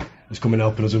Russell is coming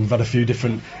helping us, and we've had a few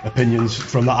different opinions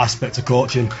from that aspect of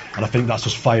coaching, and I think that's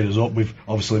just fired us up. We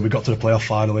got to the playoff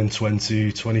final in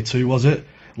 2022, was it?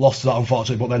 Lost to that,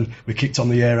 unfortunately, but then we kicked on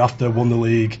the year after, won the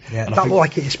league. Yeah, and that looked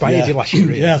like it inspired you last year.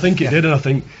 Really. Yeah, I think it did, and I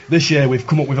think this year we've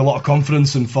come up with a lot of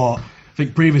confidence and thought. I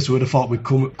think previously we'd have thought we'd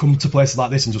come to places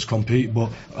like this and just compete,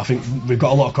 but I think we've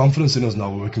got a lot of confidence in us now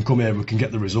where we can come here, we can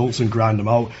get the results and grind them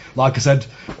out. Like I said,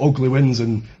 ugly wins,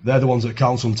 and they're the ones that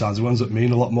count sometimes, the ones that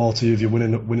mean a lot more to you if you're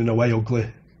winning away ugly.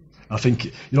 I think,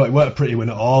 you know, it weren't a pretty win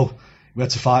at all. We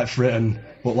had to fight for it,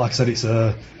 but like I said, it's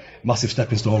a massive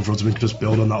stepping stone for us. We can just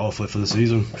build on that hopefully for the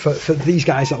season. For these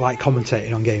guys that like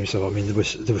commentating on games, though, I mean, there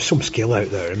was some skill out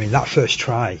there. I mean, that first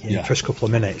try in the first couple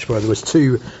of minutes where there was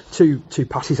two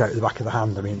passes out of the back of the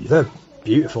hand. I mean, they're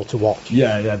beautiful to watch.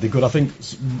 Yeah, they're good. I think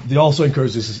they also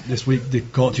encourage this week the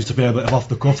coaches to be a bit of off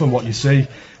the cuff and what you see.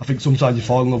 I think sometimes you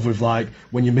fall in love with, like,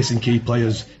 when you're missing key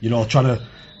players, you know, trying to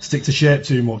stick to shape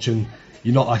too much, and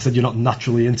you're not, like I said, you're not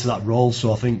naturally into that role.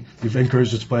 So I think we've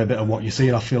encouraged us to play a bit of what you see,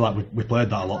 and I feel like we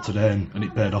played that a lot today, and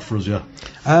it paid off for us.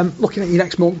 Looking at your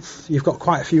next month, you've got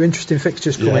quite a few interesting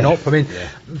fixtures coming up. I mean,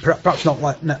 perhaps not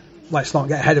let's not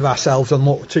get ahead of ourselves and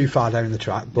look too far down the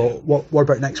track, but what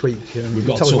about next week? We've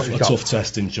got a tough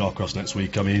test in Shawcross next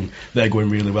week. I mean, they're going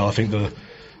really well. I think they'll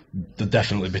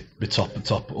definitely be top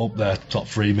up there, top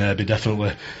 3 maybe,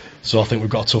 definitely. So I think we've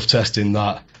got a tough test in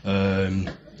that.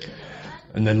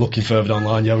 And then looking further down the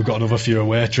line, we've got another few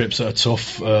away trips that are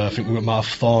tough. I think we might have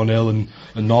Thornhill and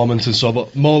Normanton. So,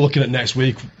 but more looking at next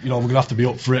week, you know, we're going to have to be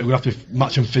up for it. We're going to have to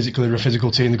match them physically. We're a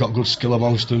physical team. They've got good skill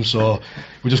amongst them. So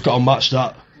we just got to match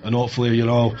that, and hopefully, you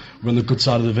know, we're on the good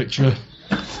side of the victory.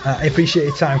 I appreciate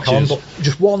your time, Colin. But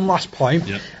just one last point,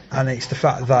 and it's the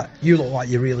fact that you look like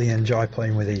you really enjoy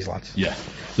playing with these lads. Yeah,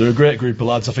 they're a great group of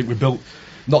lads. I think we built,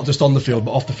 not just on the field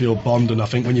but off the field, bond, and I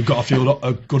think when you've got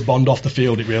a good bond off the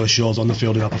field, it really shows on the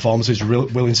field in our performances. We're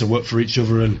willing to work for each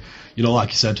other, and you know, like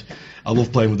you said, I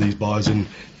love playing with these boys, and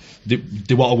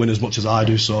they want to win as much as I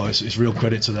do, so it's real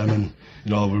credit to them, and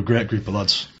you know, we're a great group of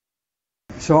lads.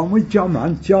 So I'm with John,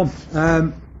 man. John,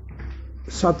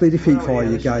 sadly defeat for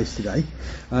you guys today.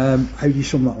 How do you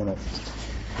sum that one up?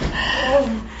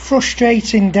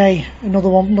 Frustrating day,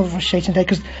 another frustrating day,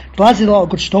 because the lads did a lot of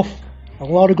good stuff. A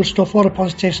lot of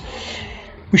positives.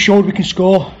 We showed we can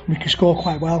score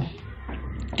quite well.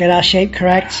 get our shape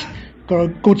correct. Got a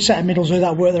good set of middles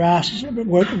that work their arse,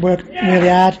 work really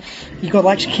hard. You've got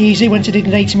like Cassidy, went to did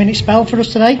an 80-minute spell for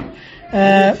us today.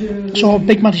 So a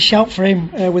big massive shout for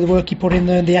him with the work he put in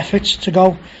there and the efforts to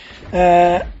go.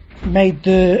 Made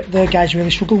the guys really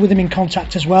struggle with him in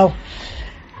contact as well.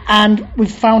 And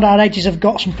we've found our edges have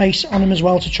got some pace on them as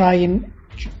well to try and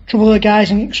trouble the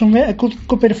guys and get a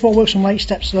good bit of footwork, some late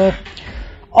steps there.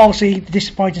 Obviously, the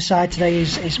disappointing side today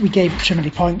is we gave too many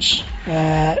points.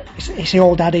 It's the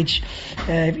old adage: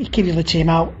 if you keep the other team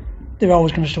out, they're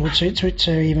always going to struggle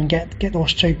to even get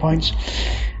those 2 points.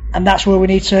 And that's where we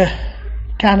need to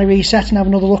kind of reset and have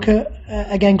another look at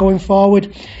again going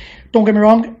forward. Don't get me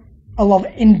wrong, a lot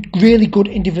of really good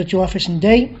individual efforts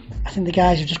indeed. I think the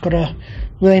guys have just got to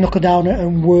really knuckle down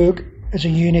and work as a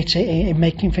unit in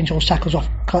making finish those tackles off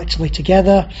collectively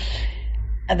together.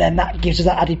 And then that gives us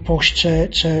that added push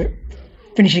to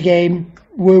finish the game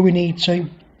where we need to,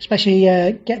 especially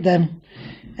get them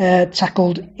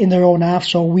tackled in their own half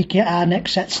so we get our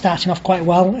next set starting off quite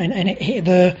well and hit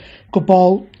the good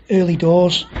ball early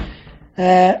doors.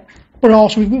 But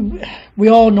also, we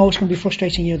all know it's going to be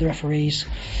frustrating here, the referees.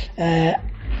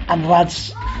 And the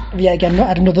lads, again,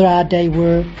 had another hard day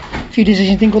where a few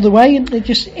decisions didn't go the way and they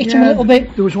just hit them a little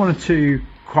bit. There was one or two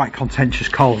quite contentious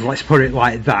calls, let's put it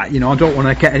like that. I don't want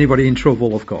to get anybody in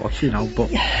trouble, of course, but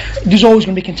there's always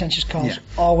going to be contentious calls,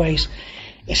 always.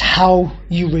 It's how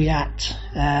you react,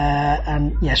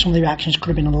 and some of the reactions could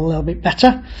have been a little bit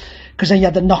better, because then you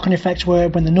had the knock-on effect where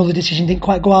when another decision didn't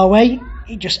quite go our way,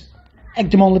 it just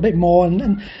egged them on a little bit more.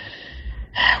 And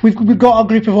we've got a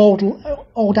group of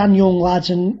old and young lads,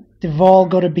 and they've all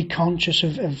got to be conscious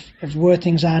of where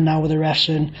things are now with the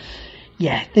refs, and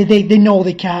they know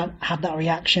they can't have that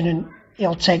reaction, and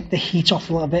it'll take the heat off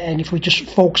a little bit. And if we just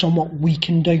focus on what we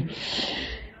can do,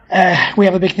 we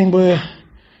have a big thing where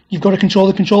you've got to control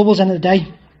the controllables. At the end of the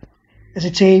day, as a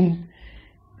team,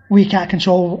 we can't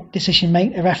control the decision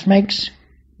the ref makes.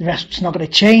 The ref's not going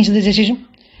to change the decision.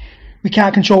 We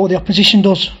can't control what the opposition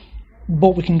does, but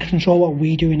we can control what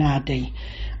we do in our D.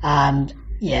 And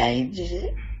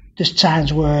there's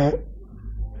times where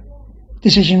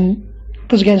decision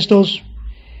goes against us.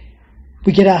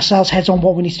 We get ourselves heads on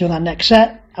what we need to do in that next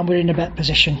set, and we're in a better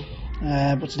position.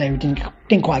 But today we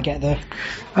didn't quite get there.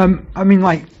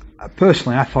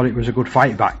 Personally, I thought it was a good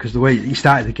fight back, because the way he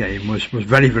started the game was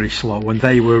very, very slow, and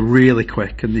they were really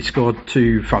quick, and they scored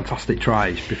 2 fantastic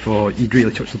tries before he'd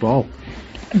really touched the ball.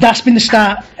 That's been the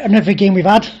start of every game we've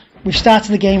had. We've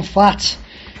started the game flat.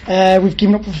 We've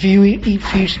given up a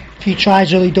few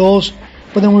tries early doors,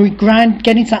 but then when we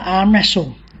get into that arm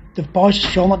wrestle, the boys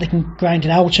have shown that they can grind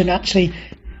it out and actually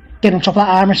get on top of that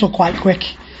arm wrestle quite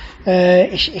quick.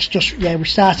 It's just we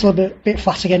started a little bit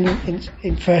flat again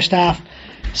in first half.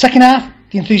 Second half,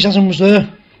 the enthusiasm was there.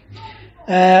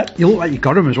 You look like you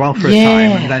got him as well for a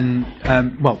time, and then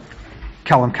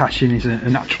Callum Cashin is a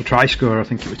natural try scorer. I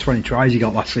think it was 20 tries he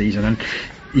got last season, and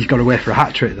he's got away for a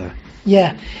hat trick there.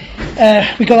 Yeah,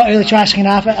 we got that early try second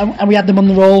half, and we had them on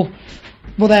the roll,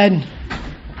 but then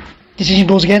decision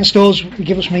goes against us. We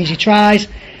give us some easy tries,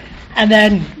 and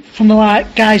then from the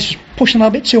guys pushing a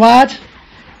little bit too hard,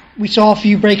 we saw a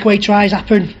few breakaway tries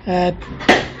happen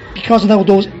because of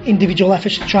those individual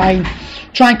efforts to try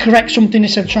and correct something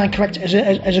instead of try and correct it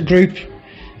as a group,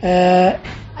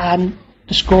 and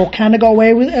the score kind of got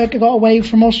away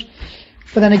from us.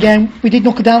 But then again, we did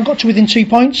knock it down, got to within 2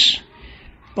 points.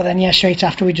 But then straight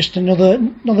after, we just another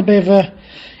bit of a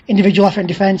individual effort in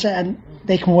defence, and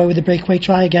they come away with a breakaway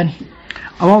try again.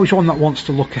 I'm always one that wants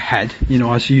to look ahead,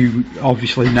 as you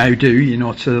obviously now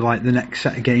do, to like the next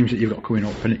set of games that you've got coming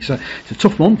up, and it's a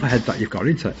tough month ahead that you've got,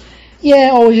 isn't it? Yeah,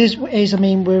 it always is. I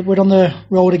mean, we're on the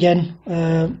road again,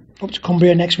 up to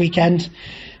Cumbria next weekend.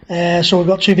 So we've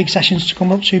got 2 big sessions to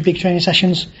come up, 2 big training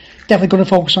sessions. Definitely going to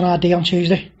focus on our D on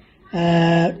Tuesday.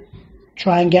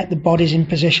 Try and get the bodies in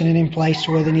position and in place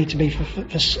to where they need to be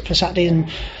for Saturday. And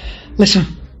listen,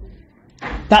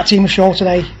 that team of show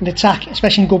today in attack,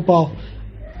 especially in good ball,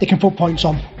 they can put points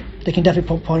on. They can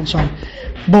definitely put points on.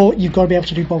 But you've got to be able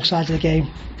to do both sides of the game,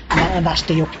 and that's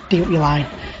D up your line.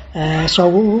 So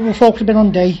we'll focus a bit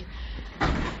on D.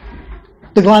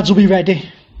 The lads will be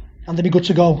ready, and they'll be good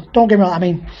to go. Don't get me wrong, I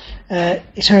mean,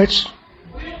 it hurts.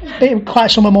 It's been quite a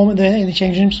summer moment there in the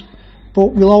change rooms, but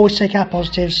we'll always take our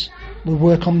positives, we'll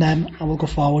work on them, and we'll go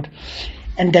forward.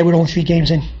 And then we're only 3 games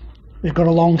in. We've got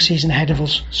a long season ahead of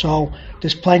us, so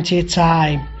there's plenty of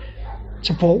time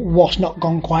to put what's not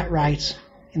gone quite right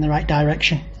in the right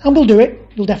direction. And we'll do it.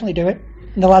 We'll definitely do it.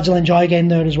 And the lads will enjoy a game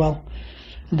there as well.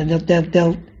 And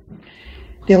then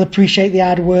they'll appreciate the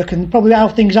hard work and probably how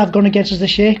things have gone against us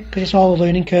this year, because it's all a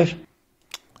learning curve.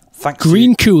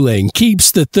 Green Cooling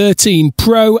keeps the 13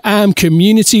 Pro-Am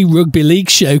Community Rugby League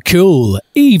show cool,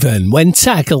 even when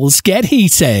tackles get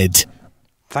heated.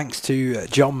 Thanks to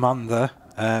John Mann there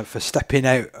for stepping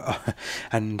out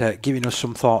and giving us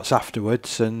some thoughts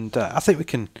afterwards. And I think we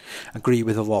can agree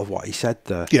with a lot of what he said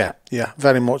there. Yeah,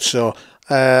 very much so.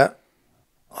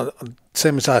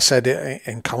 Same as I said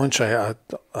in commentary,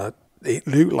 it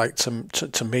looked like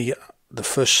to me the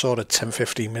first sort of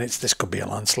 10-15 minutes this could be a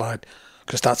landslide,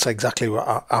 because that's exactly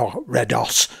what our Red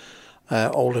Os,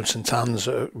 Oldham St Annes,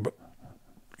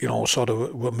 sort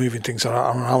of were moving things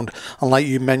around. And like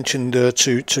you mentioned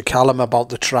to Callum about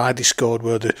the try they scored,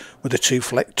 were the two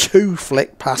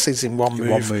flick passes in one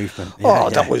movement.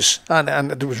 That was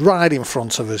and it was right in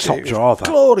front of us. Top draw, that.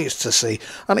 Glorious to see,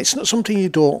 and it's not something you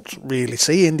don't really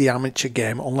see in the amateur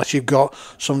game unless you've got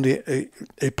somebody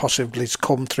who possibly has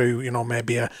come through,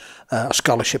 maybe a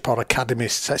scholarship or academy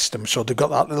system, so they've got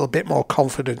that little bit more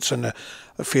confidence and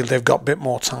feel they've got a bit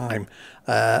more time.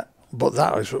 But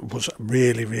that was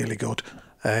really, really good.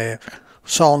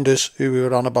 Saunders, who we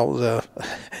were on about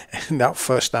in that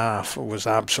first half, was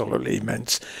absolutely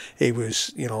immense. He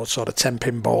was, sort of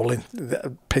 10-pin bowling,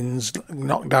 pins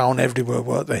knocked down everywhere,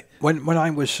 weren't they? When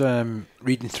I was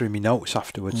reading through my notes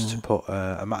afterwards to put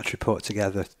a match report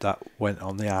together that went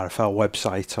on the RFL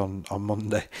website on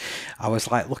Monday, I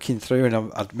was like looking through,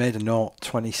 and I'd made a note.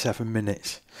 27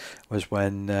 minutes was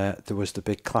when there was the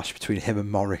big clash between him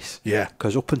and Morris. Yeah,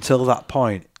 because up until that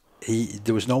point,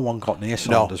 there was no one got near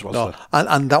Saunders, was there?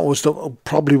 And that was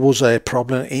probably was a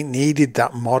problem. He needed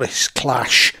that Morris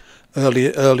clash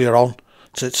earlier on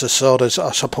to sort of,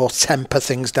 I suppose, temper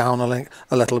things down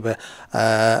a little bit.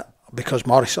 Because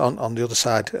Morris on the other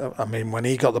side, I mean, when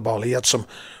he got the ball, he had some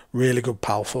really good,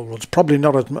 powerful runs. Probably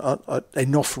not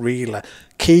enough, really.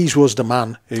 Keys was the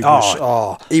man who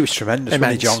he was tremendous,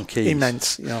 wasn't he, John Keys?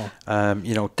 Immense,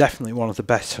 definitely one of the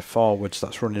better forwards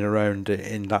that's running around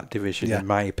in that division, in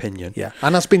my opinion. Yeah,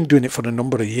 and has been doing it for a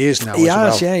number of years now. He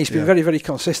has, yeah. He's been very, very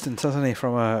consistent, hasn't he,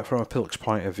 from a Pilks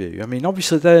point of view? I mean,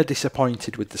 obviously they're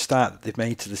disappointed with the start that they've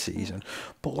made to the season,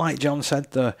 but like John said,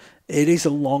 it is a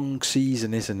long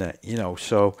season, isn't it?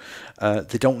 So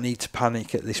they don't need to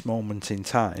panic at this moment in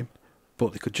time,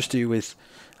 but they could just do with,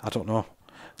 I don't know,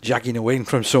 jagging a win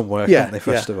from somewhere, can't they,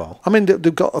 first of all? I mean,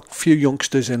 they've got a few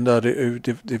youngsters in there who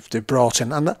they've brought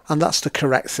in, and that's the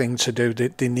correct thing to do.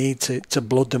 They need to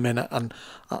blood them in, and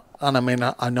I mean,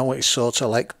 I know it's sort of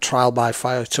like trial by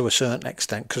fire to a certain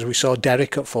extent, because we saw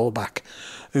Derek at fullback,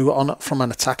 who from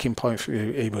an attacking point of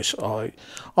view, he was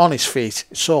on his feet,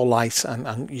 so light,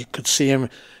 and you could see him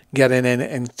getting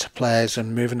into players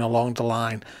and moving along the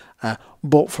line.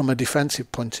 But from a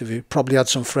defensive point of view, probably had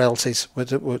some frailties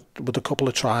with a couple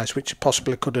of tries, which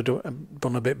possibly could have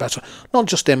done a bit better. Not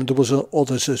just him, there was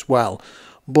others as well.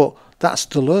 But that's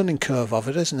the learning curve of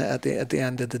it, isn't it, at the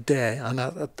end of the day?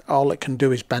 And all it can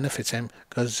do is benefit him,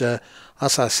 because,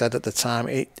 as I said at the time,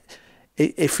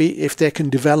 if they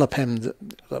can develop him,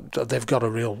 they've got a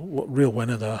real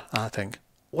winner there, I think.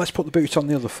 Let's put the boot on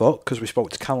the other foot, because we spoke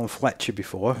to Callum Fletcher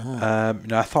before.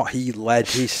 I thought he led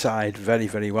his side very,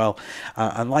 very well.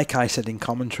 And like I said in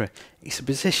commentary, it's a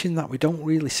position that we don't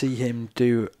really see him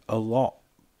do a lot.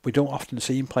 We don't often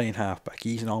see him playing halfback.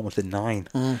 He's almost a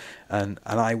 9. And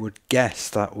I would guess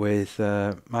that with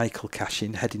Michael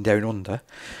Cashin heading down under,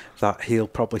 that he'll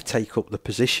probably take up the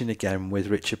position again with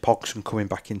Richard Pogson coming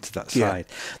back into that side.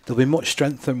 There'll be much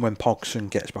strengthened when Pogson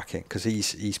gets back in, because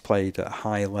he's played at a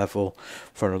high level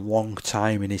for a long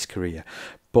time in his career.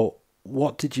 But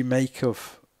what did you make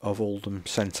of Oldham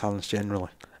St Annes generally?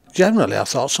 Generally, I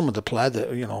thought some of the play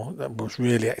that was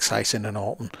really exciting and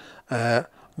open.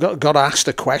 Got to ask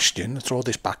the question, throw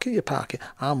this back at you, Parky,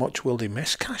 how much will they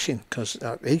miss Cashin? Because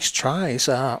each tries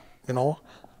are,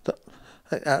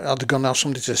 are they going to have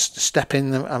somebody to step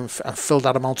in and fill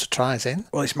that amount of tries in?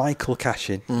 Well, it's Michael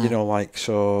Cashin,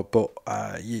 but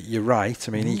you're right.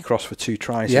 I mean, he crossed for 2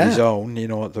 tries of his own,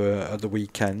 at the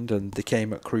weekend, and they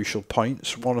came at crucial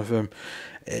points. One of them,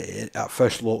 at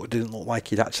first look, didn't look like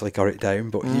he'd actually got it down,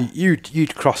 but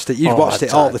you'd crossed it. You'd watched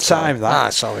it all the time.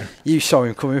 I saw him. You saw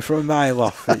him coming from a mile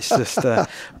off. It's just,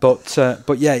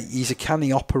 but yeah, he's a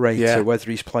canny operator.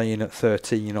 Whether he's playing at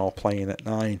 13 or playing at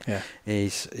 9,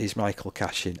 is Michael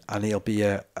Cashin, and he'll be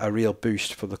a real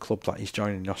boost for the club that he's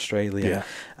joining in Australia.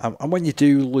 And when you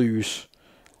do lose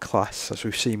class, as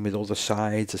we've seen with other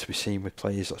sides, as we've seen with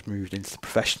players that's moved into the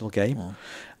professional game,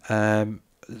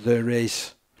 there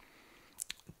is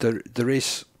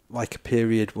like a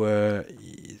period where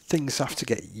things have to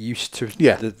get used to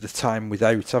the time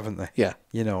without, haven't they? Yeah.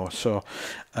 You know, so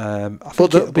I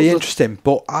think it'll be interesting.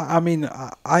 But I mean,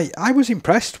 I was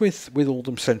impressed with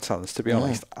Oldham St Annes, to be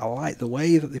honest. I like the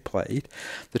way that they played.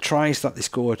 The tries that they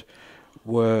scored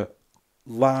were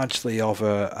largely of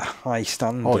a high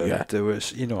standard. Oh, yeah. There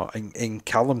was, you know, in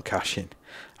Callum cashing.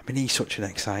 I mean, he's such an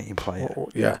exciting player.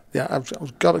 Yeah.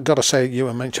 I've got to say, you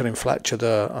were mentioning Fletcher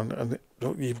there, and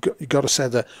you've got to say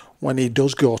that when he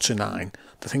does go to 9,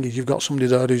 the thing is you've got somebody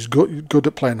there who's good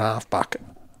at playing half-back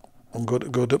and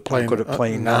good at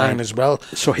playing 9 as well.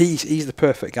 So he's the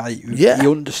perfect guy. He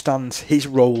understands his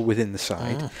role within the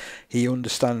side. He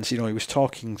understands, you know, he was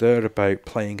talking there about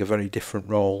playing a very different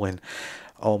role in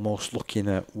almost looking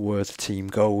at where the team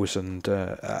goes, and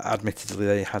admittedly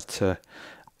they had to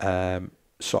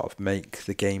sort of make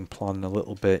the game plan a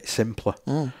little bit simpler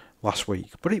last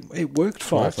week, but it worked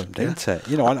for them, didn't it?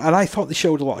 You know, and I thought they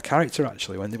showed a lot of character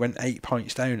actually when they went 8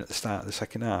 points down at the start of the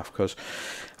second half, because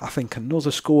I think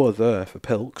another score there for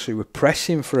Pilks, who were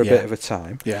pressing for a bit of a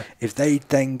time. If they'd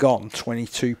then gone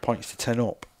 22 points to 10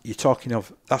 up, you're talking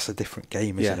of, that's a different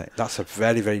game, isn't it? That's a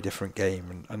very, very different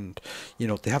game, and you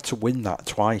know, they had to win that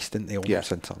twice, didn't they? Oldham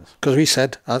St Annes, because we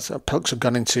said as Pilks have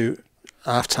gone into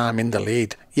half time in the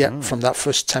lead. From that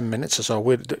first 10 minutes or so,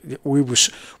 we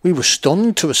were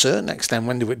stunned to a certain extent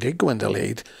when they did go in the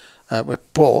lead.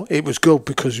 But it was good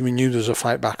because we knew there was a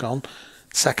fight back on.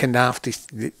 Second half,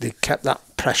 they kept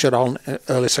that pressure on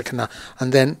early second half,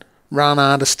 and then ran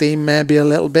out of steam maybe a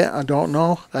little bit. I don't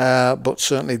know, but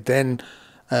certainly then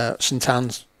St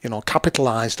Annes, you know,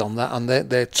 capitalised on that, and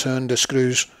they turned the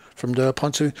screws from their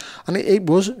point of view, and it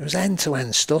was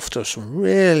end-to-end stuff. There was some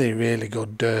really, really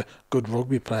good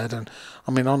rugby played, and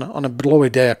I mean on a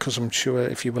blowy day, because I'm sure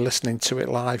if you were listening to it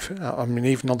live, I mean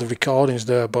even on the recordings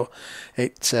there, but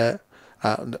the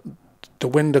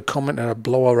wind would come and a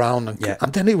blow around,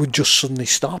 and then it would just suddenly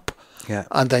stop.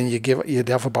 And then you'd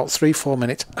have about 3-4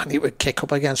 minutes and it would kick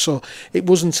up again. So it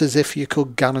wasn't as if you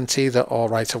could guarantee that, all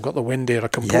right, I've got the wind here, I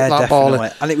can put that ball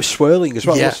in. And it was swirling as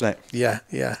well, wasn't it?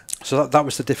 Yeah. So that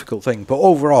was the difficult thing. But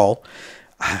overall,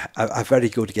 a very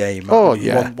good game.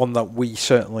 One that we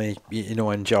certainly, you know,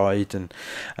 enjoyed, and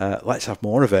let's have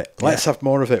more of it. Have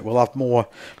more of it. We'll have more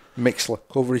Mixlr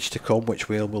coverage to come, which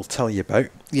we'll tell you about.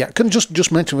 Yeah, can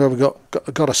just mention where we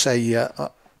got to say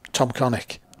Tom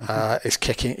Connick. Is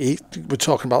kicking. We're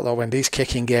talking about that wind. His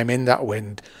kicking game in that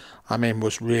wind, I mean,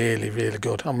 was really, really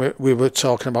good. And we were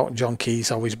talking about John Key's,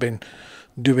 how he's been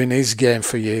doing his game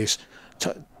for years.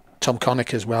 Tom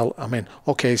Connick as well. I mean,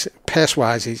 okay,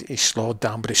 pace-wise, he's slowed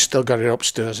down, but he's still got it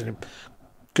upstairs and he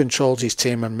controls his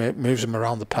team and moves them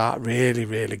around the park. Really,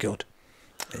 really good.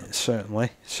 Certainly.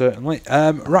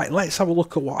 Right, let's have a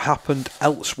look at what happened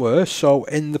elsewhere. So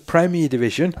in the Premier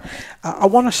Division, I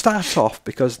want to start off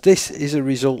because this is a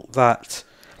result that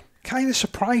kind of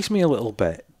surprised me a little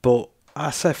bit, but I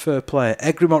say fair play.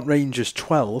 Egremont Rangers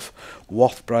 12,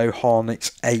 Wathbrow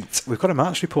Hornets 8. We've got a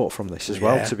match report from this as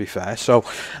well, to be fair. So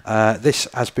this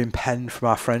has been penned from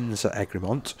our friends at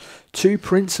Egremont. 2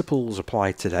 principles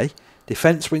applied today.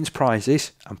 Defence wins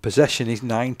prizes and possession is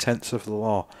 9/10 of the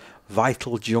law.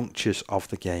 Vital junctures of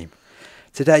the game.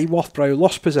 Today, Wathbrow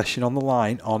lost possession on the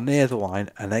line or near the line,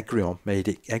 and Egremont made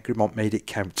it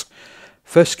count.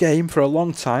 First game for a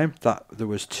long time that there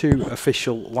was 2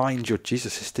 official line judges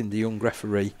assisting the young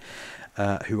referee,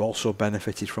 who also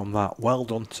benefited from that. Well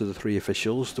done to the 3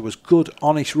 officials. There was good,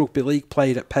 honest rugby league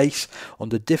played at pace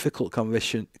under difficult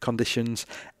conditions.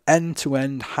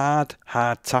 End-to-end, hard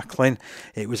tackling.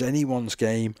 It was anyone's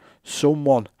game.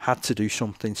 Someone had to do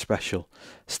something special.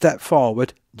 Step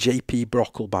forward, JP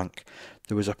Brocklebank.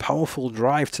 There was a powerful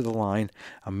drive to the line,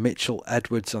 and Mitchell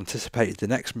Edwards anticipated the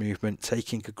next movement,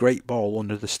 taking a great ball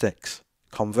under the sticks.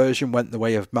 Conversion went the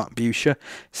way of Matt Busher,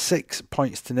 6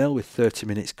 points to 0 with 30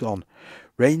 minutes gone.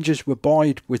 Rangers were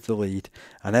buoyed with the lead,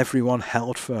 and everyone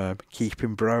held firm,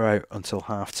 keeping Brow out until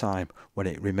half-time, when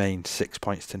it remained 6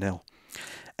 points to 0.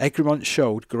 Egremont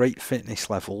showed great fitness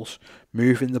levels,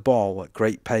 moving the ball at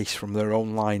great pace from their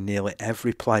own line nearly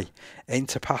every play,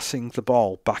 into passing the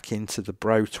ball back into the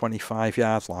Brow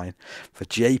 25-yard line for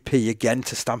JP again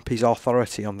to stamp his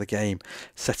authority on the game,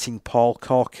 setting Paul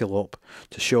Corkill up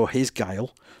to show his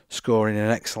guile, scoring an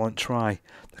excellent try.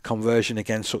 The conversion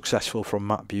again successful from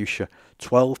Matt Busher,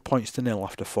 12 points to 0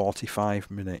 after 45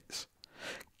 minutes.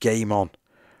 Game on.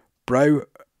 Brow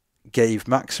gave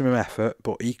maximum effort,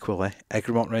 but equally,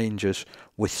 Egremont Rangers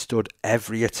withstood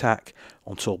every attack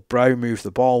until Brow moved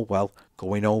the ball well,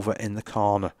 going over in the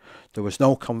corner. There was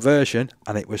no conversion,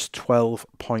 and it was 12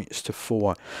 points to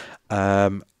 4.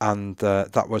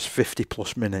 That was 50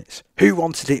 plus minutes. Who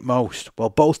wanted it most? Well,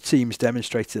 both teams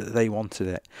demonstrated that they wanted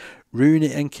it.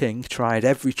 Rooney and King tried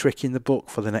every trick in the book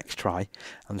for the next try,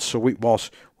 and so it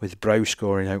was, with Brow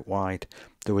scoring out wide.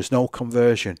 There was no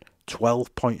conversion.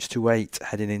 12 points to 8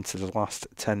 heading into the last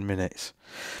 10 minutes.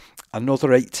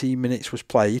 Another 18 minutes was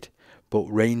played, but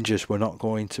Rangers were not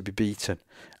going to be beaten,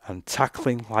 and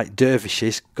tackling like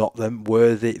dervishes got them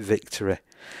worthy victory.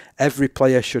 Every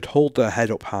player should hold their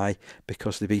head up high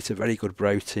because they beat a very good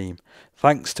Brow team.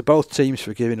 Thanks to both teams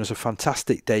for giving us a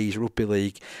fantastic day's rugby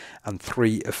league, and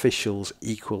 3 officials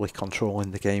equally controlling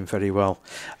the game very well.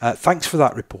 Thanks for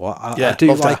that report. I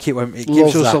do like it when it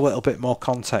gives us a little bit more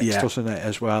context, doesn't it,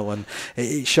 as well? And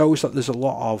it shows that there's a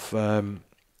lot of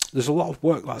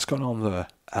work that's gone on there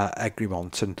at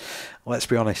Egremont, and let's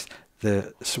be honest,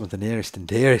 some of the nearest and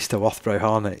dearest of Othbrow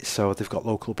Hornets, so they've got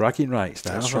local bragging rights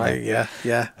now. That's right,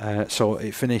 yeah. So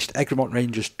it finished Egremont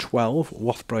Rangers 12,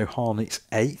 Othbrow Hornets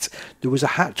 8. There was a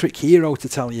hat-trick hero to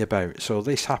tell you about. So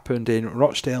this happened in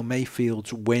Rochdale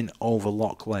Mayfield's win over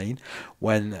Loch Lane,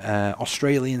 when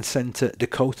Australian centre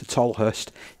Dakota Tolhurst,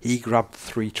 he grabbed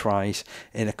 3 tries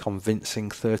in a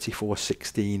convincing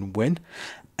 34-16 win.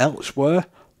 Elsewhere,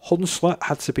 Hunslet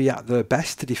had to be at their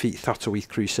best to defeat Thatterweath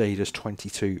Crusaders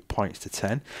 22 points to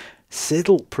 10.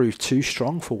 Siddle proved too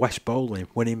strong for West Bowling,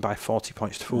 winning by 40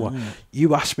 points to 4.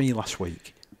 You asked me last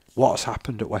week what has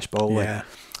happened at West Bowling.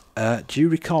 Yeah. Do you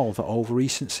recall that over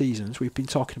recent seasons we've been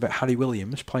talking about Harry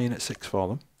Williams playing at 6 for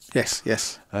them?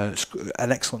 Yes. An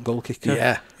excellent goal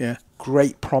kicker. Yeah.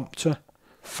 Great prompter.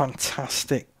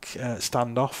 Fantastic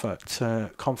standoff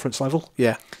at conference level.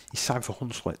 Yeah. He's signed for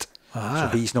Hunslet. So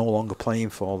he's no longer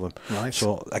playing for them. Right.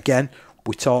 So again,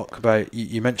 we talk about,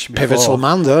 you mentioned before, pivotal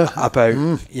man there,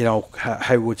 about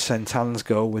how would St Annes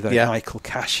go without Michael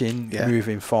Cashin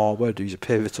moving forward, who's a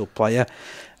pivotal player.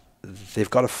 They've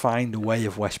got to find a way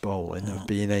of West Bowling of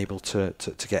being able to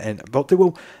get in. But they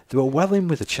were well in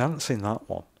with a chance in that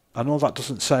one. I know that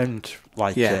doesn't sound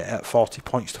like it at 40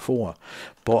 points to 4,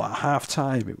 but at half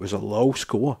time it was a low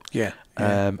score.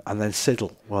 And then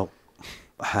Siddle, well,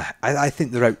 I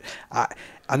think they're out.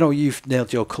 I know you've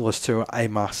nailed your colours to a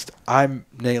mast. I'm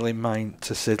nailing mine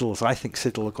to Siddle's. I think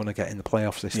Siddle are going to get in the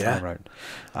playoffs this time round.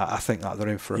 I think that they're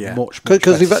in for a much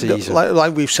better season.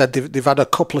 Like we've said, they've had a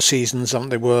couple of seasons, haven't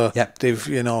they? Where they've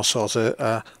sort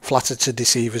of flattered to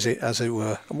deceive, as it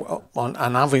were,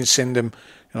 and having seen them,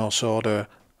 sort of.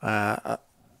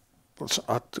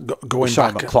 Going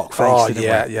back, clock face, and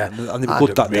they were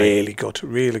good that day.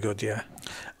 Really good, yeah.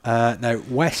 Now,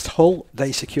 West Hull,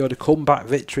 they secured a comeback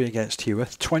victory against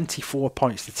Heworth, 24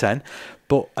 points to 10.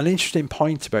 But an interesting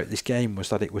point about this game was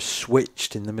that it was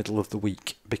switched in the middle of the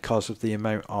week because of the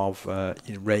amount of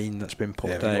rain that's been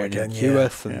put down in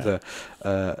Heworth,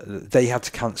 and they had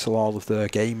to cancel all of their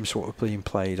games what were being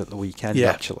played at the weekend,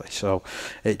 actually. So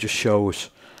it just shows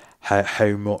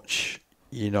how much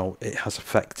it has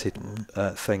affected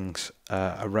things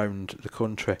around the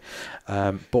country.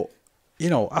 But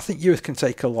I think Heworth can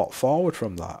take a lot forward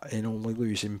from that in only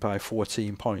losing by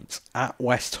 14 points at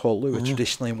West Hull, who are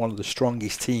traditionally one of the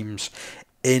strongest teams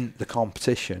in the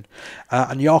competition.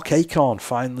 And York Acorn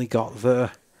finally got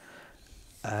their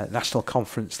National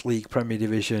Conference League Premier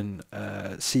Division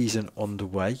season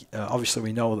underway. Obviously,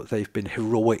 we know that they've been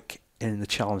heroic in the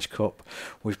Challenge Cup.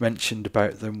 We've mentioned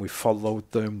about them, we've followed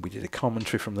them, we did a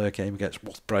commentary from their game against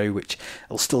Westbrow, which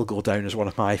will still go down as one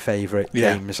of my favourite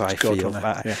games, I feel.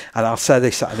 And I'll say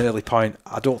this at an early point,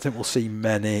 I don't think we'll see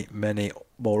many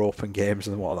more open games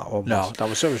than what that one was. No, that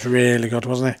was really good,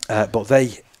 wasn't it? But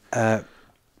they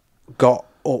got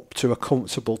up to a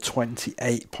comfortable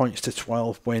 28 points to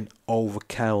 12 win over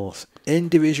Kells. In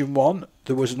Division 1,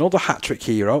 there was another hat-trick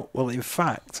hero. Well, in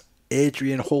fact,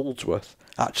 Adrian Holdsworth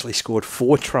actually scored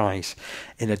 4 tries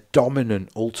in a dominant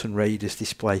Alton Raiders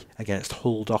display against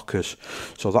Hull Dockers.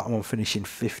 So that one finishing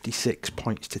 56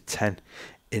 points to 10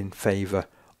 in favour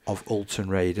of Alton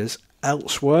Raiders.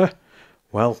 Elsewhere,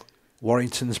 well,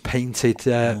 Warrington's painted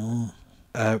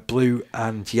blue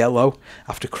and yellow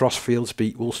after Crossfields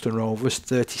beat Woolston Rovers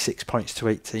 36 points to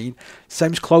 18.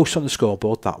 Seems close on the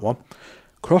scoreboard, that one.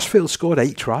 Crossfields scored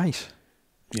 8 tries.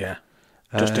 Yeah.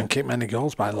 Just didn't kick many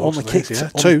goals by only kicked 2,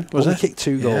 was it? Only kicked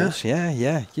 2 goals,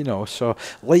 yeah. So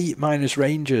Lee Miners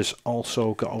Rangers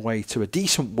also got away to a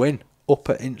decent win up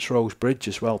at Ince Bridge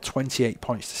as well, 28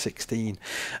 points to 16.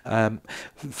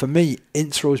 For me,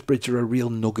 Ince Bridge are a real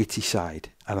nuggety side.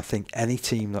 And I think any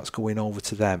team that's going over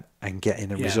to them and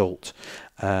getting a result,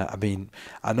 I mean,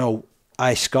 I know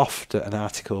I scoffed at an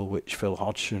article which Phil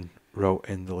Hodgson wrote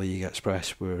in the League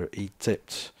Express where he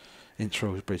tipped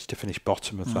Introwbridge to finish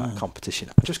bottom of that competition.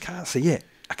 I just can't see it.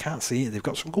 I can't see it. They've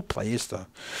got some good players though.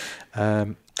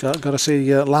 Got to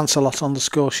see Lancelot on the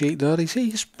score sheet there.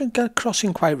 He's been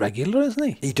crossing quite regular, isn't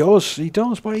he? He does.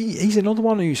 But he's another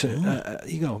one who's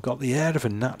got the air of a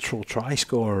natural try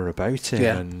scorer about him,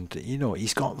 and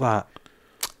he's got that.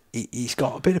 He's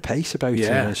got a bit of pace about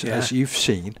him, as you've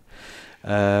seen.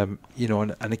 And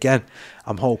again,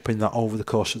 I'm hoping that over the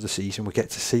course of the season we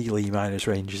get to see Lee Minor's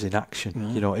Rangers in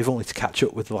action. If only to catch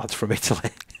up with the lads from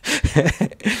Italy.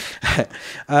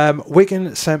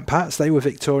 Wigan St Pat's, they were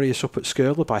victorious up at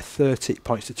Scurla by 30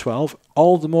 points to 12.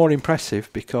 All the more impressive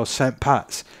because St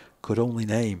Pat's could only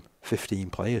name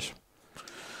 15 players.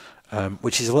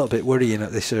 Which is a little bit worrying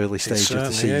at this early stage of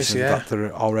the season, that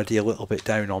they're already a little bit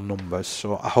down on numbers.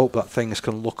 So I hope that things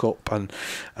can look up, and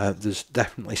there's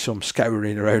definitely some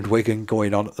scouring around Wigan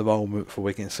going on at the moment for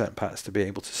Wigan St Pat's to be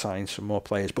able to sign some more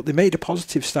players. But they made a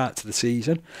positive start to the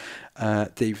season.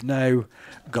 They've now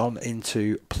gone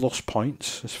into plus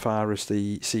points as far as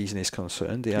the season is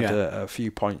concerned. They had a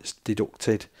few points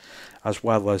deducted, as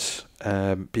well as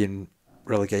being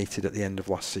relegated at the end of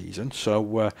last season.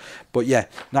 So, but yeah,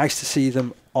 nice to see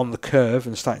them on the curve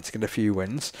and starting to get a few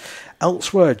wins.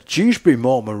 Elsewhere, Dewsbury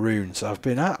Moor Maroons have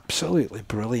been absolutely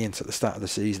brilliant at the start of the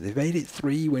season. They've made it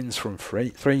 3 wins from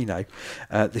 3 now.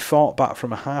 They fought back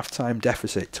from a half-time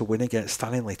deficit to win against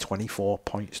Stanley 24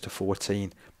 points to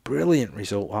 14. Brilliant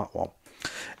result, that one.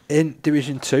 In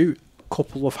Division 2,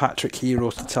 couple of hat-trick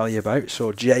heroes to tell you about.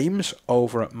 So James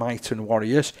over at Myton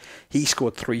Warriors, he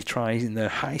scored 3 tries in their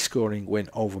high-scoring win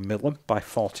over Millom by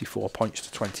 44 points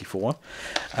to 24.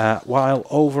 While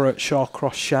over at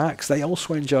Shawcross Sharks, they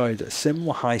also enjoyed a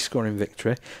similar high-scoring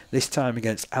victory, this time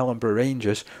against Ellenborough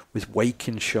Rangers, with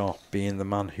Wakenshaw being the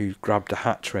man who grabbed a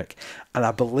hat-trick. And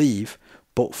I believe,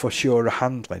 but for surer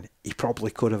handling, he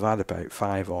probably could have had about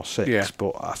 5 or 6,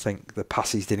 but I think the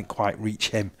passes didn't quite reach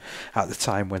him at the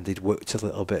time when they'd worked a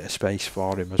little bit of space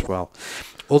for him as well.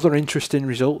 Other interesting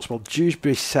results, well,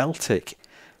 Dewsbury Celtic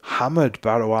hammered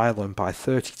Barrow Island by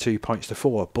 32 points to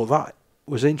 4, but that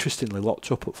was interestingly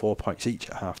locked up at 4 points each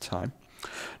at half-time.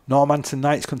 Normanton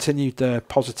Knights continued their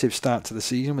positive start to the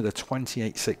season with a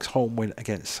 28-6 home win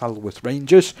against Saddleworth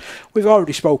Rangers. We've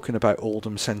already spoken about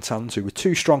Oldham St Annes, who were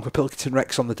too strong for Pilkington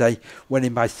Recs on the day,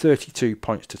 winning by 32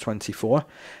 points to 24.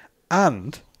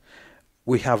 And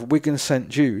we have Wigan St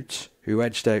Judes, who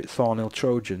edged out Thornhill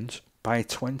Trojans by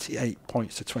 28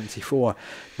 points to 24.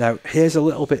 Now, here's a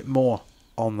little bit more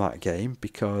on that game,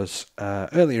 because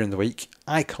earlier in the week,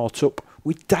 I caught up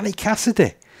with Danny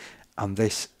Cassidy. And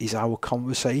this is our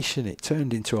conversation. It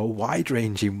turned into a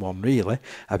wide-ranging one, really,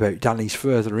 about Danny's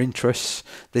further interests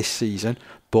this season.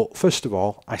 But first of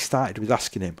all, I started with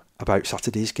asking him about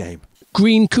Saturday's game.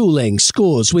 Green Cooling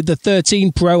scores with the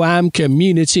 13 Pro-Am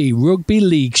Community Rugby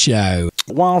League show.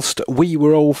 Whilst we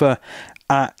were over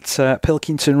at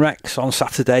Pilkington Recs on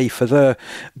Saturday for their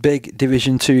big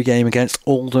Division 2 game against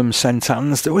Oldham St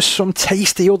Annes, there was some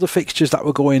tasty other fixtures that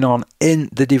were going on in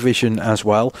the division as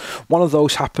well. One of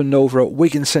those happened over at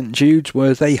Wigan St Judes,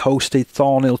 where they hosted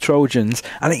Thornhill Trojans,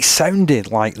 and it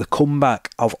sounded like the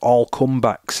comeback of all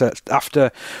comebacks.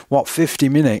 After 50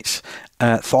 minutes,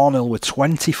 Thornhill were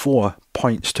 24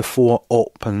 points to 4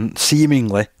 up and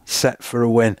seemingly set for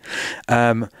a win.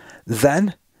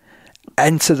 Then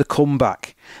enter the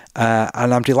comeback,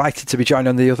 and I'm delighted to be joined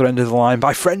on the other end of the line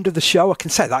by friend of the show. I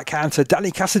can say that, can't I?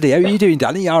 Danny Cassidy. How are you doing,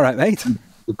 Danny? You all right, mate?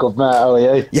 Good, mate. How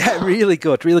are you? Yeah, really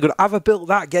good, really good. Have I built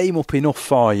that game up enough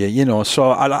for you?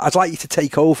 So I'd like you to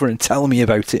take over and tell me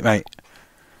about it, mate.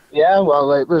 Yeah,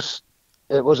 well, it was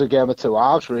a game of 2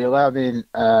 halves, really. I mean,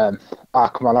 I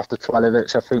come on after 20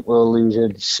 minutes. I think we were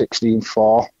losing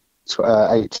 16-4,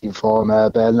 18-4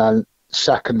 maybe, and then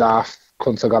second half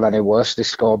couldn't have got any worse. They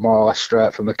scored more or less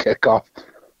straight from the kick-off.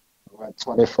 We went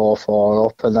 24-4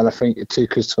 up, and then I think it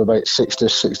took us to about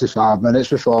 60-65 minutes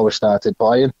before we started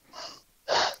playing.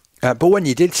 But when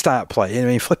you did start playing, I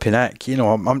mean, flipping heck,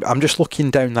 I'm just looking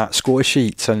down that score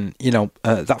sheet, and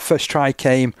that first try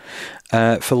came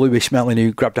for Lewis Mellon,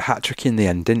 who grabbed a hat-trick in the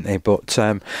end, didn't he? But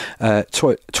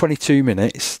 22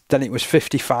 minutes, then it was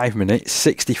 55 minutes,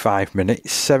 65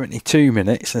 minutes, 72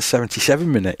 minutes and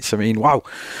 77 minutes. I mean, wow,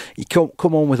 you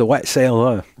come on with a wet sail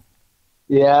there.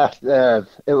 Yeah,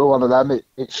 it was one of them.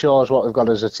 It shows what we've got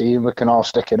as a team. We can all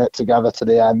stick in it together to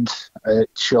the end. It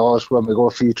shows when we go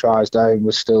a few tries down,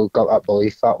 we've still got that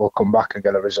belief that we'll come back and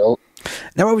get a result.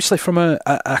 Now, obviously, from a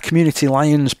Community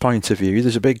Lions point of view,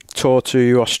 there's a big tour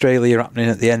to Australia happening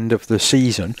at the end of the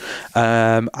season.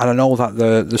 And I know that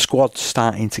the squad's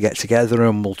starting to get together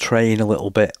and will train a little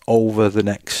bit over the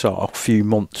next sort of few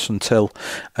months until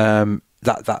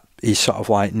that is sort of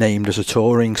like named as a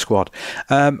touring squad.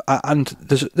 And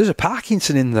there's a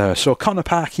Parkinson in there. So Connor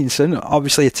Parkinson,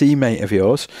 obviously a teammate of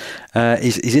yours,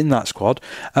 is in that squad.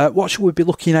 What should we be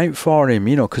looking out for him?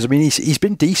 You know, because I mean he's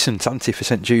been decent, hasn't he, for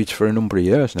St Jude's for a number of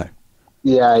years now.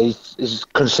 Yeah, he's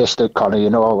consistent, Connor. You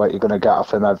know what you're going to get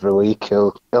off him every week.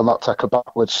 He'll not take a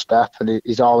backward step, and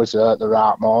he's always there at the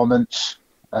right moments.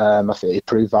 I think he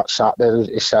proved that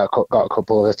Saturday. He's got a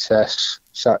couple of assists,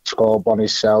 scored one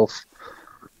himself.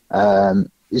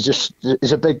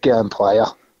 He's a big game player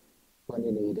when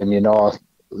you need him, you know,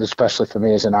 especially for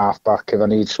me as an half-back. If I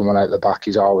need someone out the back,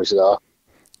 he's always there.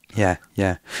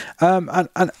 Yeah.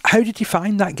 And how did you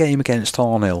find that game against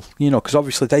Thornhill? You know, because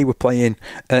obviously they were playing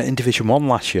in Division 1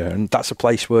 last year, and that's a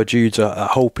place where Judes are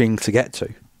hoping to get to.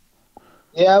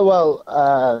 Yeah, well,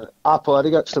 I played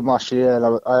against them last year,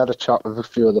 and I had a chat with a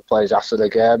few of the players after the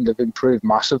game. They've improved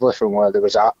massively from where they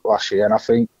was at last year, and I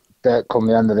think that come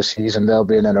the end of the season, they'll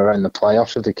be in and around the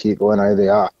playoffs if they keep going how they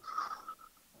are.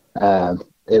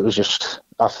 It was just,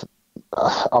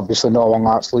 obviously no one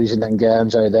likes losing in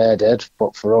games how they did,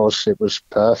 but for us it was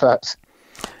perfect.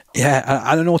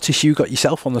 Yeah, and I noticed you got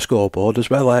yourself on the scoreboard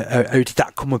as well. How did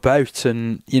that come about?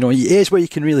 And, you know, here's where you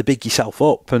can really big yourself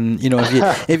up. And, you know,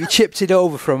 if you chipped it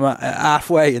over from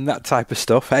halfway and that type of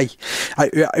stuff, hey,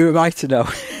 who am I to know?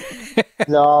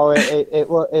 No,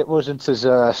 it wasn't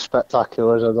as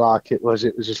spectacular as I'd like. It was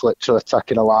just literally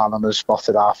taking a line and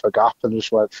spotted half a gap and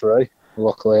just went through.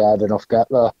 Luckily, I had enough get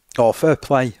there. Oh, fair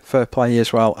play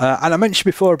as well. And I mentioned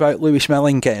before about Lewis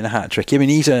Melling getting a hat-trick. I mean,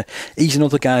 he's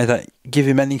another guy that give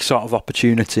him any sort of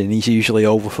opportunity and he's usually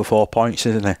over for 4 points,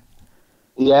 isn't he?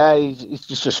 Yeah, he's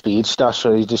just a speedster,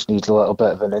 so he just needs a little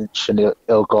bit of an inch and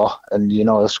he'll go, and you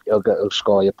know he'll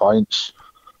score your points.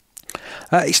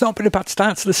 It's not been a bad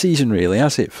start to the season, really,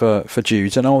 has it, for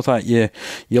Judes? I know that you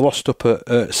lost up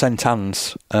at St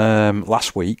Annes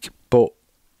last week, but,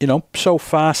 you know, so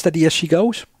far, steady as she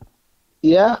goes.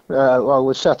 Yeah, well,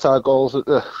 we set our goals at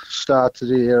the start of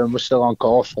the year and we're still on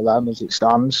course for them as it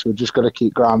stands. We've just got to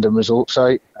keep grinding results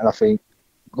out, and I think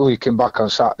looking back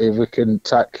on Saturday, if we can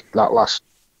take that last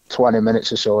 20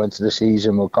 minutes or so into the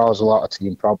season, will cause a lot of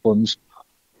team problems.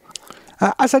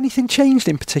 Has anything changed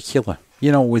in particular,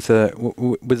 you know, with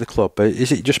the club?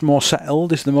 Is it just more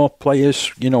settled? Is there more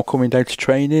players, you know, coming down to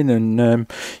training and,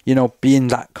 you know, being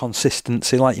that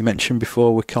consistency like you mentioned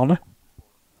before with Connor?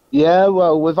 Yeah,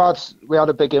 well, we had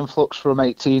a big influx from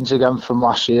 18s again from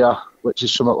last year, which is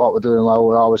something what we're doing well.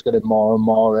 We're always getting more and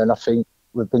more, and I think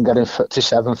we've been getting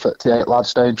 37, 38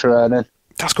 lads down training.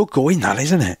 That's good going, that,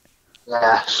 isn't it?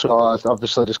 Yeah, so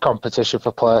obviously there's competition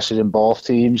for places in both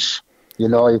teams. You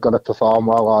know, you've got to perform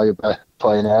well or you'll be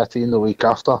playing 18 the week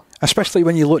after. Especially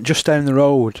when you look just down the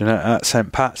road and at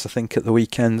St Pat's, I think at the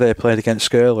weekend they played against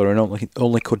CARLA and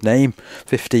only could name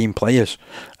 15 players.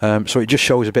 So it just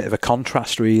shows a bit of a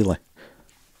contrast, really.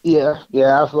 Yeah,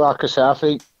 like I say, I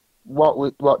think what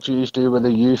Judes do with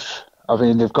the youth, I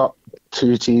mean, they've got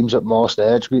 2 teams at most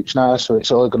age groups now, so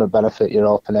it's only going to benefit your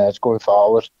open age going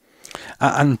forward.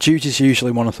 And Judes is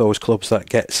usually one of those clubs that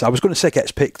gets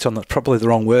picked on. That's probably the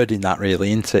wrong word in that,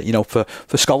 really, isn't it? You know, for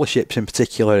scholarships in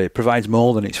particular, it provides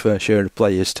more than its fair share of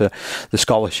players to the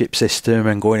scholarship system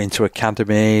and going into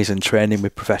academies and training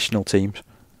with professional teams.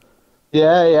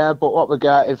 Yeah, but what we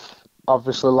get, if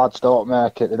obviously lads don't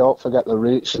make it, they don't forget the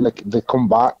roots and they come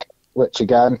back, which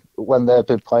again, when they've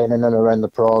been playing in and around the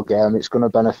pro game, it's going to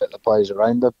benefit the players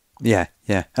around them. Yeah,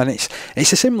 and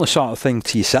it's a similar sort of thing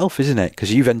to yourself, isn't it?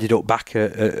 Because you've ended up back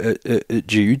at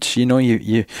Judes. You know,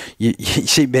 you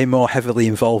seem to be more heavily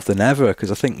involved than ever.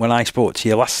 Because I think when I spoke to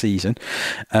you last season,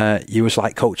 you was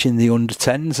like coaching the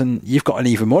under-10s, and you've got an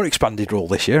even more expanded role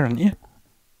this year, haven't you?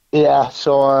 Yeah,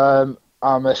 so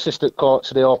I'm assistant coach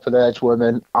to the Open Age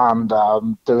Women, and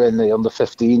I'm doing the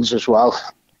under-15s as well.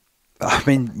 I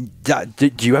mean,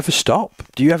 do you ever stop?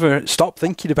 Do you ever stop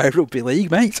thinking about rugby league,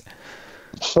 mate?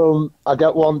 So I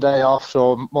get one day off,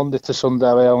 so Monday to Sunday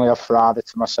I only have Friday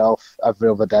to myself. Every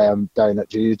other day I'm down at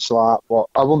Judes, but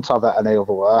I wouldn't have it any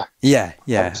other way. Yeah.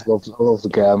 I love the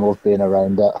game, I love being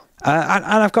around it. And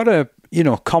I've got to, you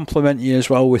know, compliment you as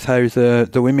well with how the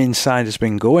women's side has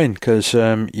been going, because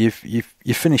you've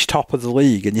finished top of the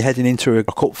league and you're heading into a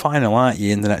cup final, aren't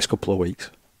you, in the next couple of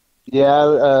weeks?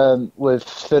 Yeah, we've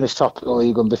finished top of the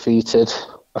league undefeated.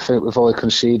 I think we've only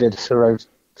conceded around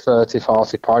 30,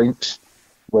 40 points,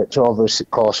 which over the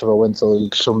course of a winter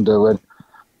league, some doing.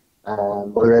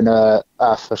 We're in our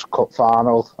first cup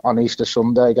final on Easter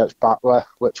Sunday against Backlash,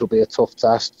 which will be a tough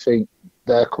test. I think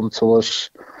they come to us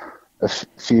a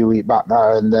few weeks back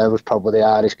now, and there was probably the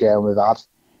hardest game we've had.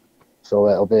 So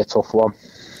it'll be a tough one.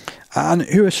 And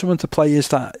who are some of the players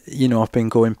that, have been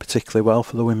going particularly well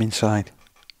for the women's side?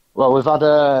 Well, we've had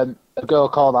a girl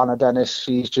called Anna Dennis.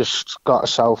 She's just got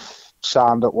herself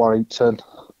signed at Warrington.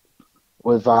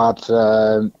 We've had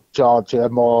Georgia,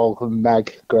 Morg and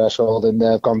Meg Grace Holding.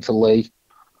 They've gone to Lee.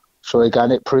 So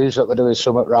again, it proves that we're doing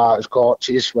something right as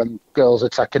coaches when girls are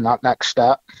taking that next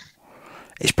step.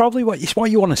 It's probably what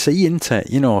you want to see, isn't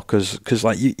it? Because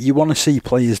like you want to see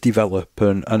players develop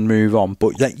and move on,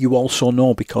 but yet you also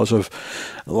know, because of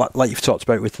like you've talked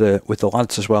about with the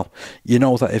lads as well,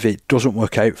 that if it doesn't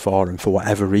work out for them for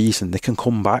whatever reason, they can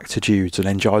come back to Judes and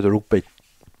enjoy the rugby.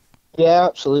 Yeah,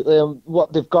 absolutely. And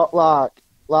what they've got like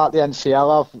the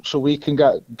NCL have, so we can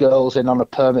get girls in on a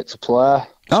permit to play.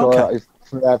 Okay. So if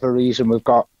for whatever reason we've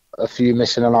got a few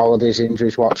missing on holidays,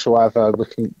 injuries whatsoever, we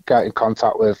can get in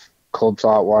contact with clubs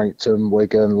like Warrington,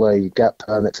 Wigan, Lee, get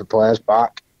permit to players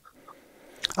back.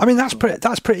 I mean, that's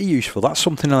pretty useful. That's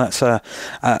something that's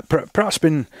perhaps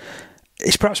been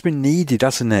needed,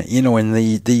 hasn't it? In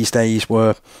these days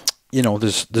where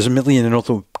there's a million and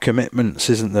other commitments,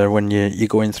 isn't there, when you're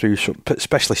going through,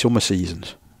 especially summer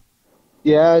seasons.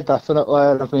 Yeah, definitely.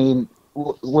 I mean,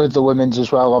 with the women's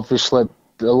as well, obviously,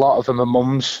 a lot of them are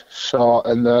mums,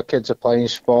 and their kids are playing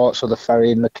sports, so they're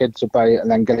ferrying the kids about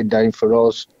and then getting down for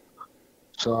us.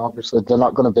 So obviously they're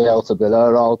not going to be able to be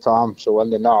there all the time. So when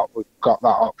they're not, we've got that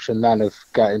option then of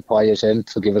getting players in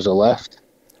to give us a lift.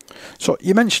 So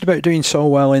you mentioned about doing so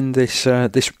well in this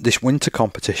winter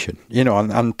competition,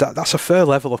 and that's a fair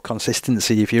level of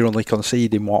consistency if you're only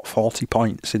conceding 40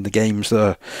 points in the games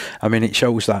there. I mean, it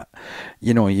shows that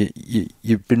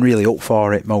you've been really up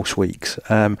for it most weeks.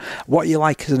 What are you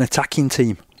like as an attacking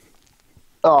team?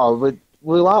 Oh,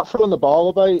 we like throwing the ball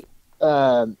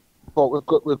about,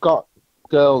 but we've got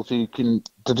girls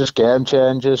they're just game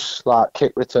changers, like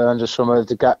kick returns or something. If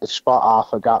they get the spot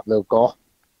half a gap, they'll go.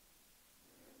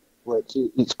 Which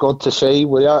it's good to see.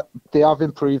 They have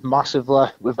improved massively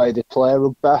with how they play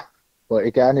rugby, but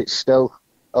again, it's still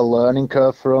a learning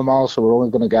curve for them all, so we're only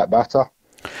going to get better.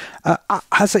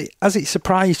 Has it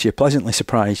surprised you, pleasantly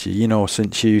surprised you,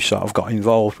 since you sort of got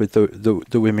involved with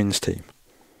the women's team?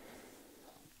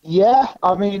 Yeah,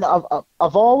 I mean,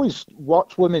 I've always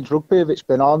watched women's rugby if it's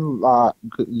been on, like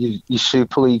your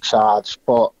Super League sides,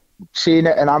 but seeing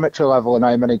it at an amateur level and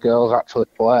how many girls actually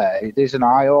play, it is an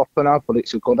eye-opener, but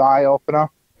it's a good eye-opener.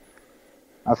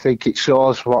 I think it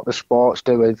shows what the sport's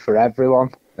doing for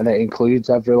everyone, and it includes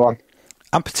everyone.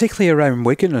 And particularly around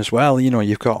Wigan as well,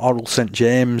 you've got Oldham St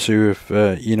James who have,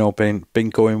 been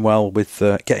going well with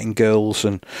getting girls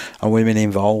and women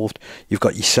involved. You've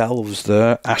got yourselves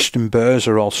there. Ashton Burrs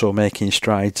are also making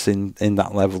strides in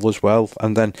that level as well.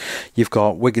 And then you've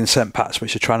got Wigan St Pat's,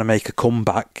 which are trying to make a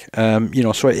comeback.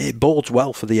 So it bodes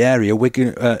well for the area.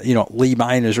 Wigan, Lee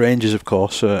Miners Rangers, of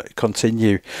course,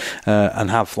 continue and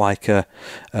have about,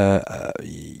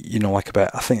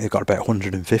 I think they've got about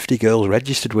 150 girls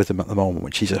registered with them at the moment,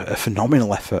 which is a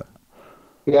phenomenal effort.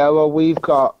 Yeah, well, we've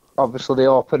got obviously the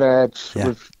Open Age. Yeah.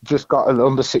 We've just got an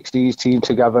under-16s team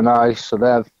together now, so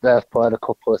they've played a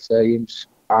couple of teams,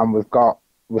 and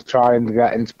we're trying to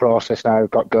get into process now.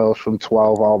 We've got girls from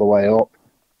 12 all the way up.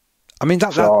 I mean,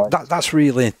 that's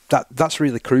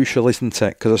really crucial, isn't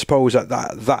it? Because I suppose at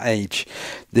that age,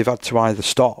 they've had to either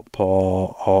stop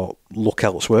or look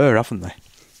elsewhere, haven't they?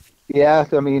 Yeah,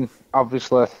 I mean,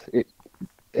 obviously,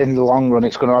 in the long run,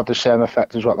 it's going to have the same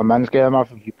effect as what the men's game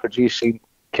have. If you're producing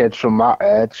kids from that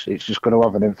age, it's just going to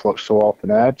have an influx to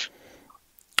Open Age.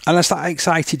 And has that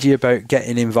excited you about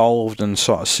getting involved and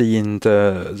sort of seeing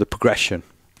the progression?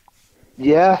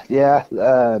 Yeah.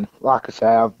 Like I say,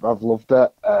 I've loved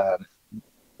it.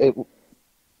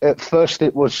 At first, I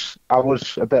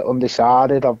was a bit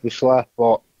undecided, obviously,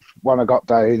 but when I got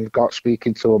down, got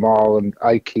speaking to them all, and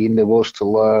how keen they was to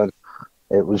learn,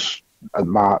 it was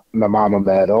my mind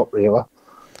made up, really.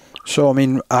 So, I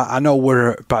mean, I know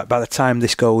we're by the time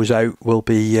this goes out, we'll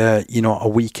be a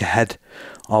week ahead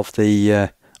of the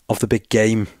big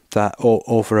game that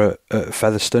over at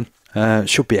Featherstone.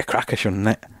 Should be a cracker, shouldn't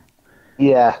it?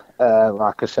 Yeah,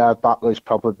 like I said, Batley's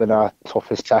probably been our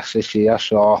toughest test this year,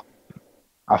 so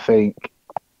I think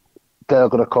they're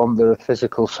going to come. They're a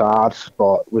physical side,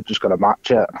 but we're just going to match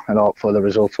it and hopefully the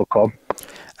results will come.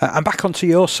 And back onto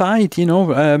your side,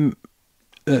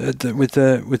 with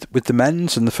the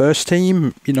men's and the first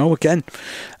team. You know, again,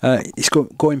 it's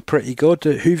going pretty good.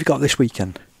 Who have you got this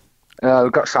weekend?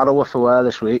 We've got Saddleworth away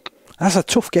this week. That's a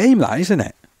tough game, that, isn't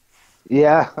it?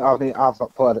 Yeah, I mean, I've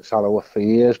not played at Saddleworth for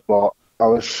years, but I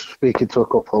was speaking to a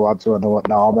couple of lads who I know at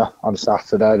Norma on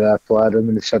Saturday. They played them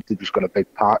and they said they just got a big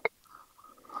pack.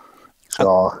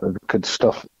 So we could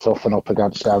toughen up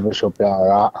against them. We should be all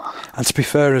right. And to be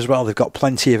fair as well, they've got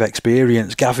plenty of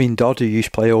experience. Gavin Dodd, who used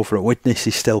to play over at Widnes,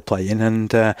 is still playing,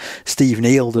 and Steve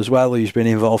Neild as well, who's been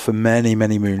involved for many,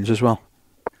 many moons as well.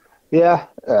 Yeah,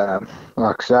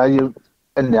 like I say,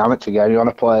 in the amateur game, you want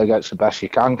to play against the best you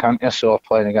can, can't you? So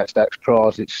playing against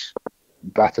ex-pros, it's a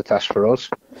better test for us.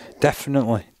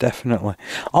 Definitely.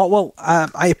 Oh, well,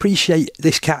 I appreciate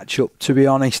this catch-up, to be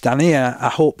honest, Danny. I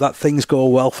hope that things go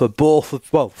well for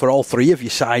for all three of your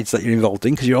sides that you're involved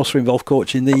in, because you're also involved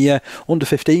coaching the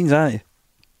under-15s, aren't you?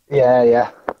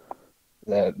 Yeah.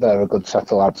 They're a good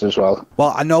set of lads as well.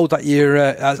 Well, I know that you're,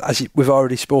 as we've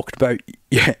already spoken about,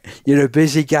 you're a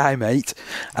busy guy, mate.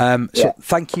 So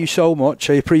thank you so much.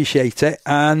 I appreciate it,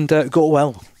 and go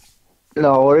well.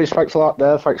 No worries. Thanks a lot,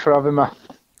 Dave. Thanks for having me.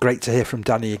 Great to hear from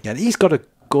Danny again. He's got to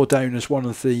go down as one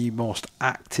of the most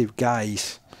active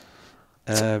guys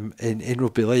in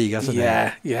rugby league, hasn't he?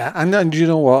 Yeah. And you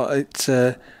know what?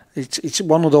 It's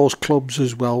one of those clubs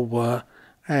as well where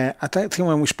I don't think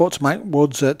when we spoke to Mike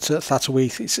Woods at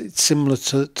Thatterweath, it's similar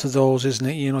to those, isn't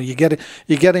it? You know, you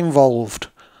get involved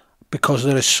because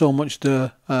there is so much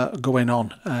there going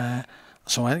on.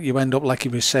 So you end up, like he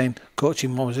was saying,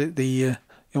 coaching. What was it? The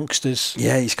youngsters.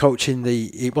 Yeah, he's coaching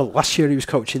last year he was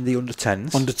coaching the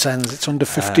under-10s. Under-10s, it's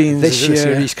under-15s. This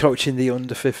year he's coaching the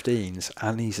under-15s,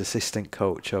 and he's assistant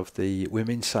coach of the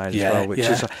women's side as well, which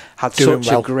has had such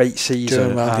a great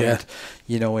season.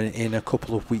 You know, in a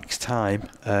couple of weeks' time,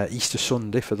 Easter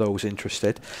Sunday, for those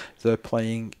interested, they're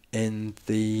playing in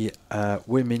the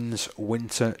Women's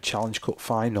Winter Challenge Cup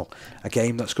final, a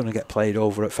game that's going to get played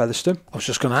over at Featherstone. I was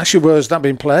just going to ask you, where's that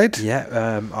been played?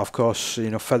 Yeah, of course, you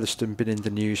know, Featherstone been in the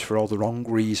news for all the wrong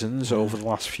reasons over the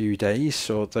last few days,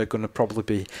 so they're going to probably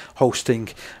be hosting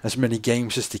as many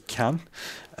games as they can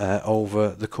over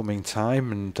the coming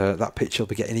time, and that pitch will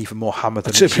be getting even more hammered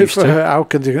than it's used to. How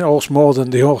can they host more than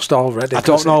they host already? I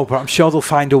don't know, but I'm sure they'll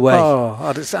find a way.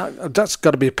 Oh, that's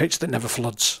got to be a pitch that never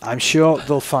floods. I'm sure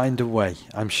they'll find a way.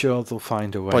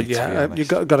 But yeah, you've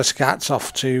got to hats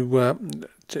off to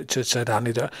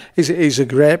Danny. He's a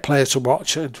great player to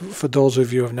watch. For those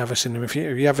of you who have never seen him, if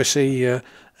you ever see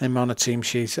him on a team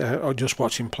sheet or just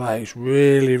watch him play, he's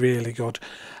really, really good.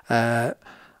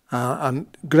 And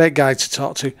great guy to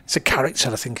talk to. It's a character,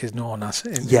 I think, is known as.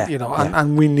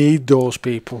 And we need those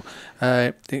people.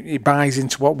 He buys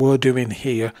into what we're doing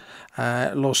here.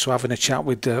 Loves to having a chat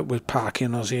with Parky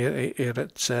and us here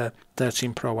at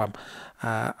 13 Pro-Am.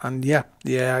 And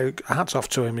hats off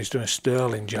to him. He's doing a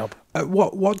sterling job.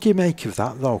 What do you make of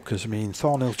that, though? Because, I mean,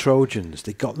 Thornhill Trojans,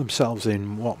 they got themselves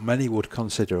in what many would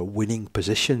consider a winning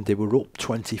position. They were up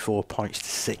 24 points to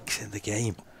 6 in the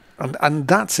game. And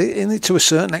that's it, isn't it, to a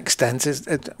certain extent,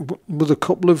 with a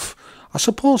couple of, I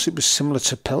suppose it was similar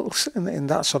to Pilks in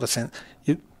that sort of sense.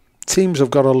 Teams have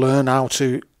got to learn how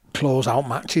to close out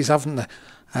matches, haven't they?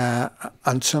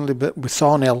 And certainly with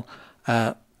Thornhill,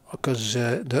 because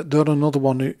they're another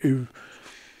one who,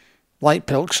 like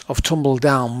Pilks, have tumbled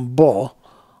down, but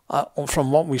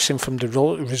from what we've seen from the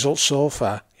results so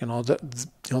far,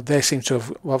 they seem to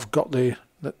have got their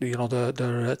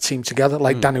team together,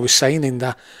 like Danny was saying in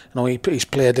that, he's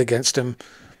played against them,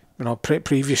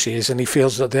 previous years, and he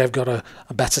feels that they've got a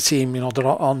better team, they're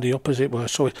on the up, as it were.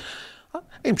 So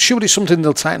I'm sure it's something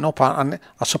they'll tighten up at, and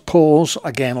I suppose,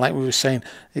 again, like we were saying,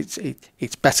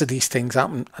 it's better these things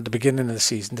happen at the beginning of the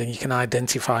season, then you can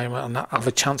identify them and have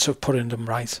a chance of putting them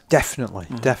right. Definitely.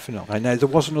 Now, there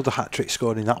was another hat-trick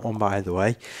scored in that one, by the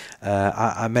way.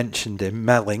 I mentioned him,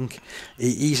 Melling.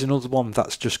 He's another one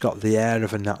that's just got the air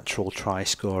of a natural try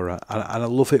scorer, and I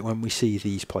love it when we see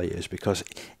these players, because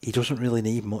he doesn't really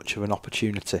need much of an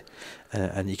opportunity.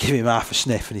 And you give him half a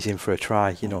sniff and he's in for a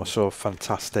try, so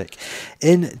fantastic.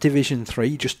 In Division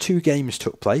 3, just 2 games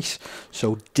took place.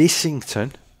 So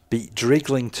Dissington beat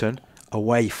Driglington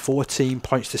away 14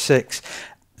 points to 6.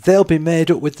 They'll be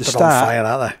made up with the start, on fire,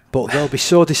 aren't they? But they'll be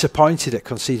so disappointed at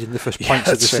conceding the first points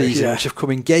of the season, which have come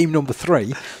in game number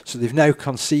 3. So they've now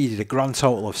conceded a grand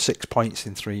total of 6 points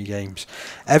in 3 games.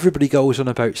 Everybody goes on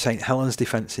about St Helens'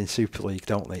 defence in Super League,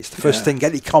 don't they? It's the first thing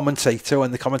any commentator, when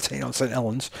they're commentating on St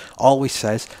Helens, always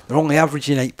says they're only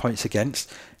averaging 8 points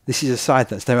against. This is a side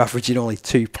that's now averaging only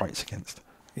 2 points against.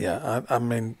 Yeah, I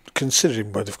mean,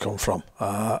 considering where they've come from,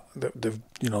 they're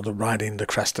riding the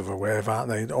crest of a wave, aren't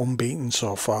they? Unbeaten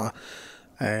so far.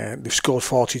 They've scored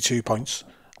 42 points.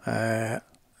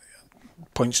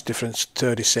 Points difference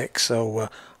 36. So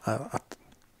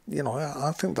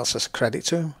I think that's a credit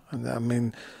to them. And I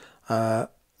mean,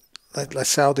 let's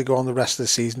see how they go on the rest of the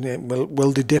season.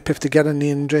 Will they dip if they get any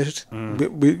injuries?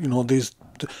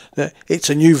 It's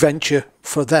a new venture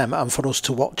for them and for us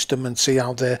to watch them and see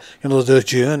how their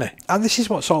journey. And this is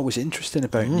what's always interesting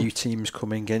about new teams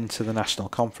coming into the National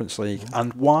Conference League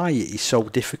and why it is so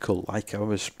difficult. Like I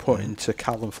was putting to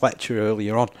Callum Fletcher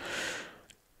earlier on,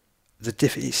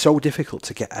 it's so difficult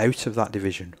to get out of that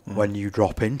division when you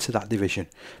drop into that division,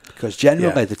 because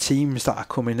generally the teams that are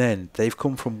coming in, they've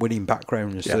come from winning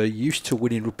backgrounds. They're used to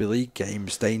winning rugby league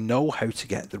games. They know how to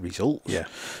get the results.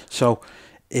 So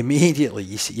immediately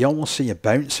you almost see a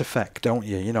bounce effect, don't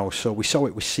you? So we saw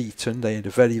it with Seaton. They had a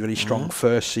very, very strong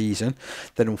first season,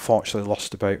 then unfortunately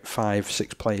lost about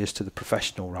 5-6 players to the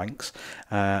professional ranks,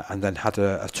 and then had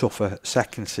a tougher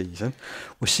second season.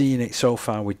 We're seeing it so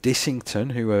far with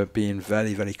Dissington, who are being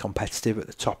very, very competitive at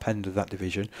the top end of that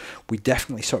division. We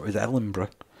definitely saw it with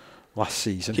Ellenborough last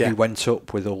season, who went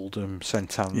up with Oldham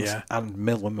St Annes and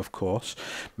Millom, of course.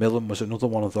 Millom was another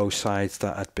one of those sides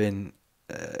that had been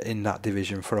in that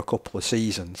division for a couple of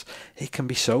seasons. It can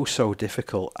be so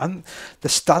difficult, and the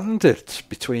standards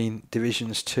between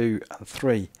divisions 2 and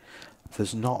 3,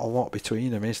 there's not a lot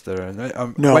between them, is there?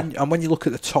 And when you look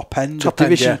at the top end of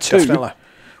Division 2, definitely.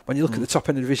 When you look at the top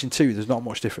end of Division 2, there's not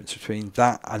much difference between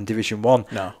that and Division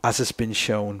 1, as has been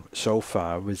shown so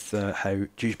far with how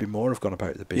Dewsbury Moor have gone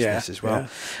about the business as well.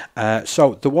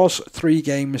 So there was 3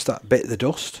 games that bit the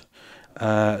dust.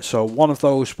 So one of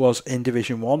those was in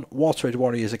Division 1, Waterhead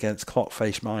Warriors against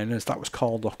Clockface Miners. That was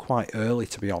called off quite early,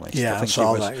 to be honest.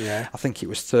 I think it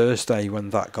was Thursday when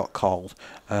that got called.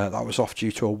 That was off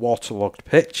due to a waterlogged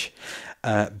pitch.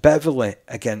 Beverley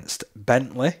against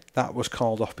Bentley, that was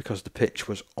called off because the pitch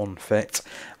was unfit.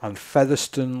 And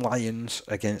Featherstone Lions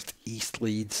against East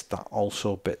Leeds, that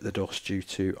also bit the dust due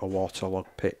to a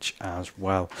waterlogged pitch as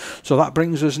well. So that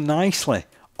brings us nicely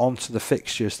onto the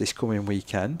fixtures this coming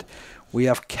weekend. We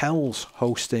have Kells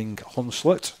hosting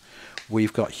Hunslet.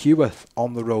 We've got Heworth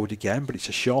on the road again, but it's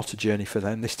a shorter journey for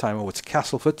them. This time over to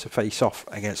Castleford to face off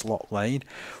against Lock Lane.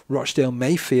 Rochdale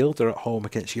Mayfield are at home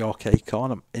against York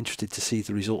Acorn. I'm interested to see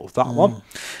the result of that one.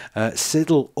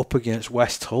 Siddle up against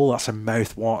West Hull. That's a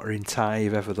mouth-watering tie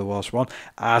if ever there was one,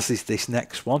 as is this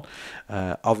next one.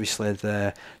 Obviously,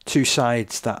 they're two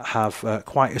sides that have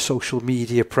quite a social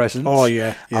media presence.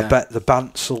 I bet the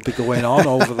bants will be going on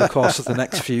over the course of the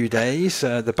next few days.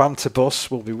 The banter bus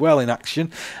will be well in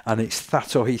action, and it's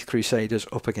Thatto Heath Crusaders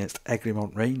up against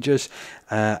Egremont Rangers,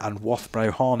 and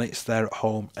Wathbrow Hornets, they're at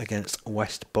home against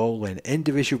West Bowling. In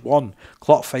Division 1,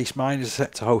 Clockface Miners are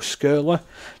set to host Skirler.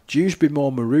 Dewsbury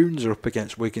Moor Maroons are up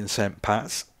against Wigan St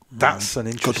Pat's. That's an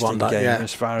interesting game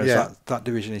as far as that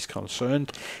division is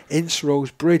concerned. Ince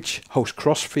Rose Bridge host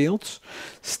Crossfields.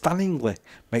 Stanningley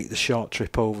make the short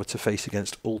trip over to face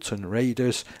against Ulton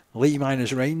Raiders. Lee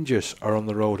Miners Rangers are on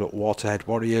the road at Waterhead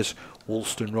Warriors.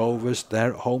 Woolston Rovers,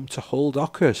 they're at home to Hull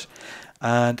Dockers.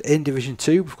 And in Division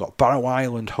 2, we've got Barrow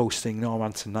Island hosting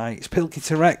Normanton Knights.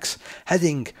 Pilkington Recs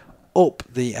heading up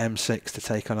the M6 to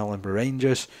take on Ellenborough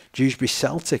Rangers. Dewsbury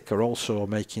Celtic are also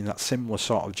making that similar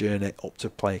sort of journey up to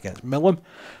play against Millom.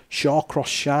 Shawcross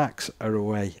Sharks are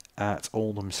away at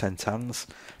Oldham St Annes.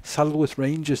 Saddleworth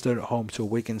Rangers, they're at home to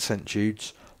Wigan St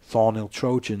Judes. Thornhill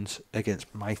Trojans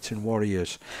against Myton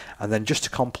Warriors. And then just to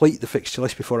complete the fixture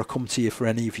list before I come to you for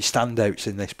any of your standouts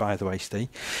in this, by the way, Steve.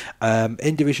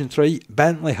 In Division 3,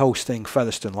 Bentley hosting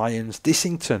Featherstone Lions.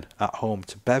 Dissington at home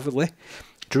to Beverley.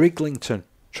 Driglington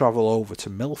travel over to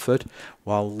Milford,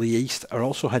 while Lee East are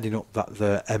also heading up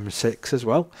the M6 as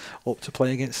well, up to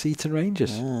play against Seaton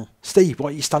Rangers. Steve,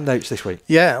 what are your standouts this week?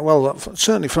 Yeah, well,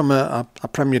 certainly from a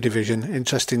Premier Division,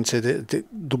 interesting to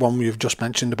the one we've just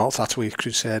mentioned about Thatto Heath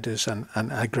Crusaders and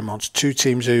Egremont, two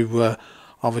teams who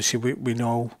obviously we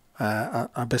know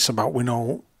a bit about. We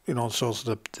know sort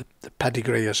of the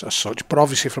pedigree as such, but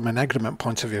obviously from an Egremont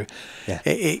point of view,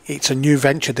 it's a new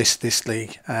venture, this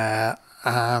league.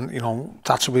 And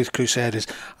Thatto Heath Crusaders,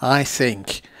 I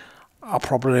think, are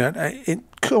probably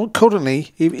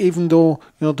currently, even though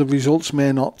the results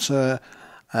may not sort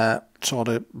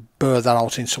of bear that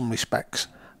out in some respects,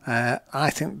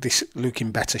 I think this look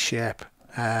in better shape.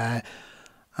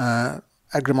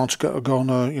 Egremont's going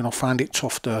to find it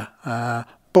tough there,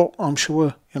 but I'm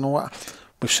sure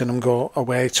we've seen them go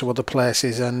away to other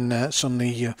places, and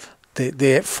suddenly they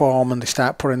hit form and they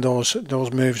start putting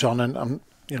those moves on, and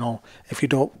if you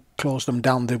don't close them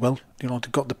down, they will.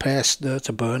 They've got the pace there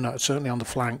to burn, certainly on the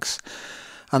flanks.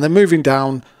 And then moving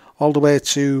down all the way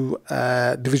to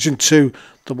Division 2,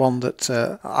 the one that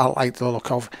I like the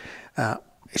look of.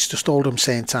 It's just Oldham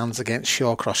St Annes against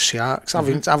Shawcross Sharks.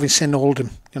 Having seen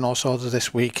Oldham, sort of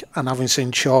this week, and having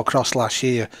seen Shawcross last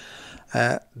year,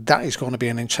 that is going to be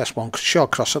an interesting one, because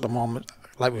Shawcross at the moment,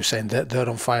 like we were saying, they're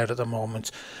on fire at the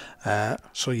moment.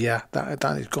 So yeah,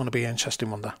 that is going to be an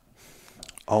interesting one there.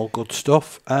 All good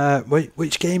stuff.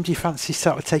 Which game do you fancy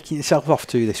sort of taking yourself off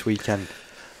to this weekend?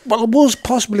 Well, I was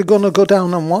possibly going to go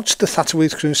down and watch the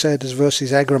Thatterweath Crusaders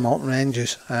versus Egremont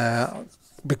Rangers,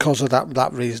 because of that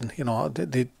reason.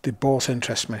 They both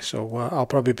interest me, so I'll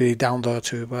probably be down there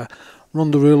to run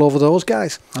the rule over those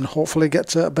guys and hopefully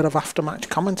get a bit of after-match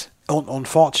comment.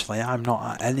 Unfortunately, I'm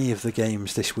not at any of the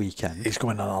games this weekend. He's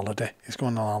going on holiday.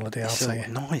 I'll tell you.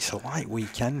 No, it's a light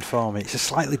weekend for me. It's a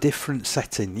slightly different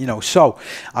setting, So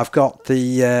I've got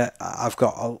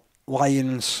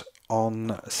Lions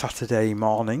on Saturday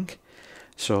morning,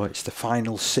 so it's the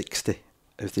final 60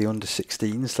 of the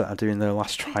under-16s that are doing their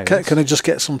last trials. Can I just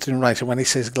get something right? When he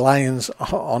says Lions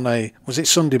on was it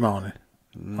Sunday morning?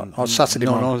 Or Saturday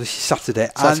morning? No, this is Saturday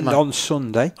and on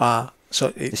Sunday.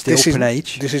 So it's the open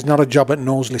age. This is not a job at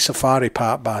Knowsley Safari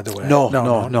Park, by the way. No,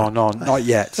 not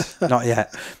yet. Not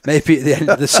yet. Maybe at the end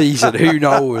of the season, who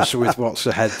knows with what's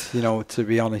ahead, to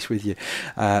be honest with you.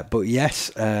 But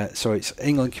yes, so it's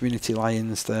England Community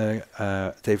Lions.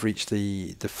 They've reached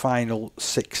the final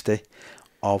 60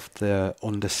 of the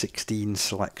under-16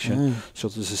 selection. So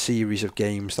there's a series of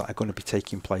games that are going to be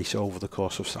taking place over the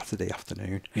course of Saturday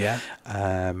afternoon. Yeah.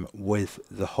 With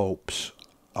the hopes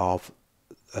of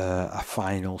a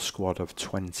final squad of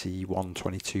 21,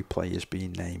 22 players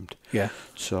being named. Yeah.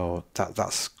 So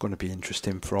that's going to be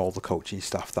interesting for all the coaching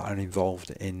staff that are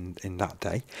involved in that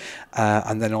day.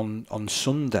 And then on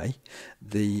Sunday,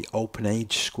 the open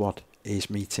age squad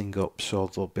is meeting up, so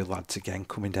there'll be lads again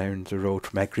coming down the road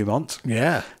from Egremont.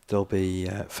 Yeah. There'll be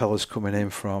fellas coming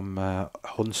in from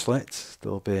Hunslet.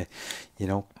 There'll be,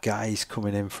 guys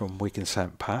coming in from Wigan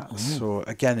St Pat's. So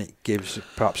again, it gives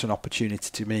perhaps an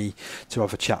opportunity to me to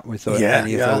have a chat with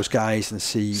any of those guys and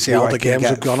see how the games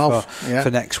have gone off for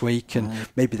next week, and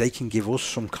maybe they can give us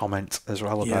some comment as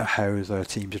well about how their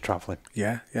teams are travelling.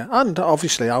 Yeah, and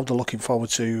obviously how they're looking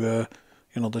forward to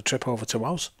the trip over to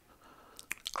Wales.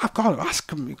 I've got to ask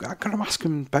them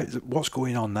about what's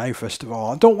going on now, first of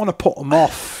all. I don't want to put them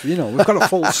off. We've got a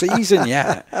full season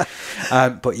yet.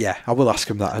 But yeah, I will ask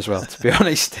them that as well, to be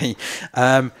honest.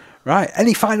 Right,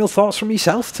 any final thoughts from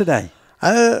yourself today?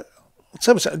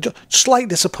 Slight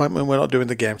disappointment we're not doing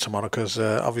the game tomorrow, because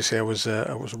obviously I was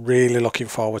really looking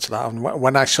forward to that. And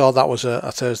when I saw that was a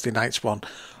Thursday night's one,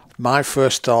 my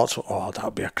first thoughts were, that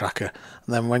would be a cracker.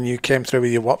 And then when you came through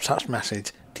with your WhatsApp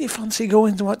message, do you fancy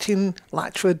going to watching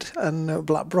Latchford and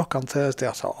Blackbrook on Thursday?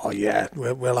 I thought,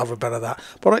 we'll have a bit of that.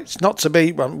 But it's not to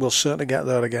be. We'll certainly get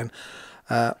there again.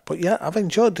 But yeah, I've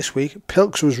enjoyed this week.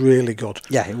 Pilks was really good.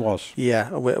 Yeah, it was.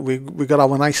 Yeah, we got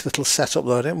our nice little setup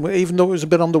there, didn't we? Even though it was a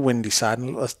bit on the windy side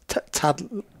and a tad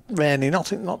rainy, not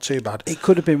too bad. It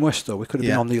could have been worse though. We could have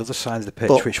been on the other side of the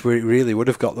pitch, which we really would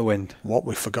have got the wind. What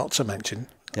we forgot to mention,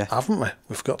 haven't we?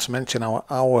 We forgot to mention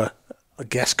our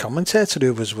guest commentator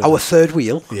who was with our us. Third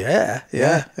wheel. Yeah.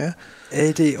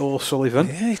 Eddie O'Sullivan.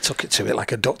 Yeah, he took it to it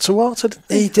like a duck to water, didn't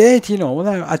he? He did,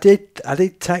 I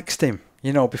did text him,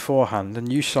 beforehand,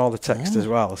 and you saw the text as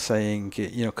well, saying,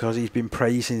 because he's been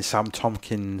praising Sam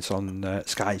Tompkins on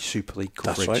Sky's Super League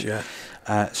coverage. That's right,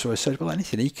 yeah. So I said, well,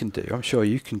 anything he can do, I'm sure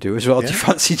you can do as well. Yeah. Do you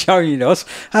fancy joining us?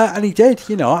 And he did,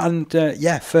 and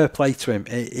fair play to him.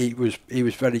 He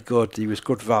was very good. He was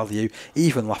good value. He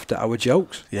even laughed at our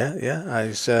jokes. Yeah.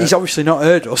 He's obviously not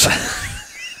heard us.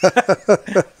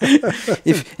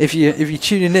 if you're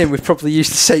tuning in, we've probably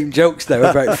used the same jokes now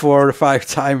about 4 or 5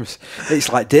 times.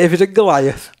 It's like David and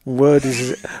Goliath. Word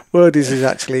is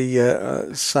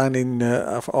actually signing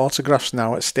autographs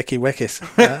now at Sticky Wicket.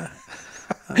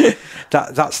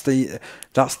 That's the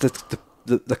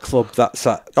club that's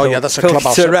at. That's a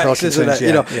clubhouse at Recs, isn't it?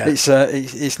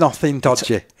 It's nothing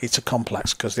dodgy. It's a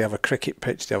complex, because they have a cricket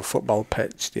pitch, they have a football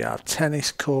pitch, they have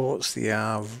tennis courts, they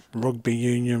have rugby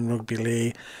union, rugby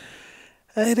league.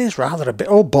 It is rather a bit.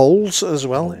 Bowls as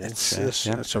well. It's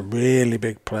a really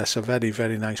big place, a very,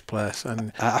 very nice place,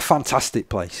 and a fantastic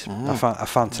place. A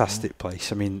fantastic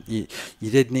place. I mean, you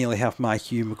did nearly have my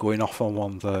humour going off on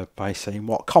one there by saying,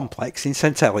 "What complex in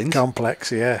St Helens?"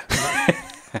 Complex, yeah.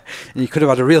 You could have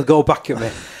had a real go back at me,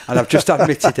 and I've just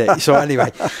admitted it. So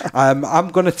anyway, I'm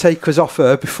going to take us off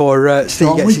her before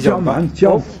Steve gets his own back.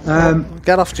 John,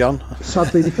 get off, John.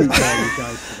 Sadly defeated you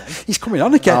guys today. He's coming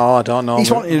on again. Oh, I don't know.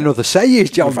 He's wanting another say, is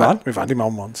John, man. We've had him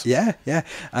on once. Yeah.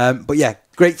 But yeah,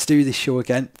 great to do this show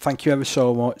again. Thank you ever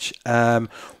so much.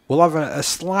 We'll have a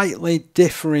slightly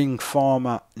differing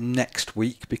format next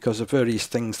week because of various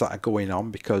things that are going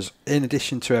on. Because in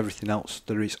addition to everything else,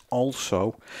 there is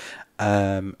also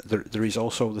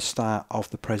the start of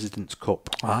the President's Cup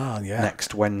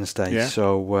next Wednesday. Yeah.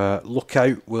 So look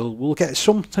out. We'll get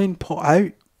something put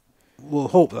out. We'll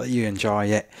hope that you enjoy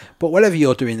it. But whatever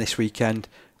you're doing this weekend,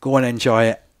 go and enjoy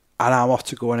it. And I'm off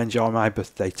to go and enjoy my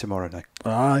birthday tomorrow night.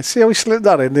 I see how we slipped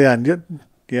that in the end.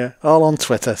 Yeah, all on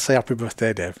Twitter. Say happy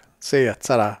birthday, Dave. See ya.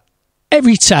 Ta-ra.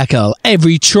 Every tackle,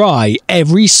 every try,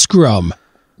 every scrum.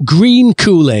 Green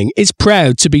Cooling is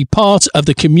proud to be part of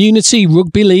the Community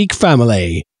Rugby League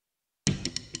family.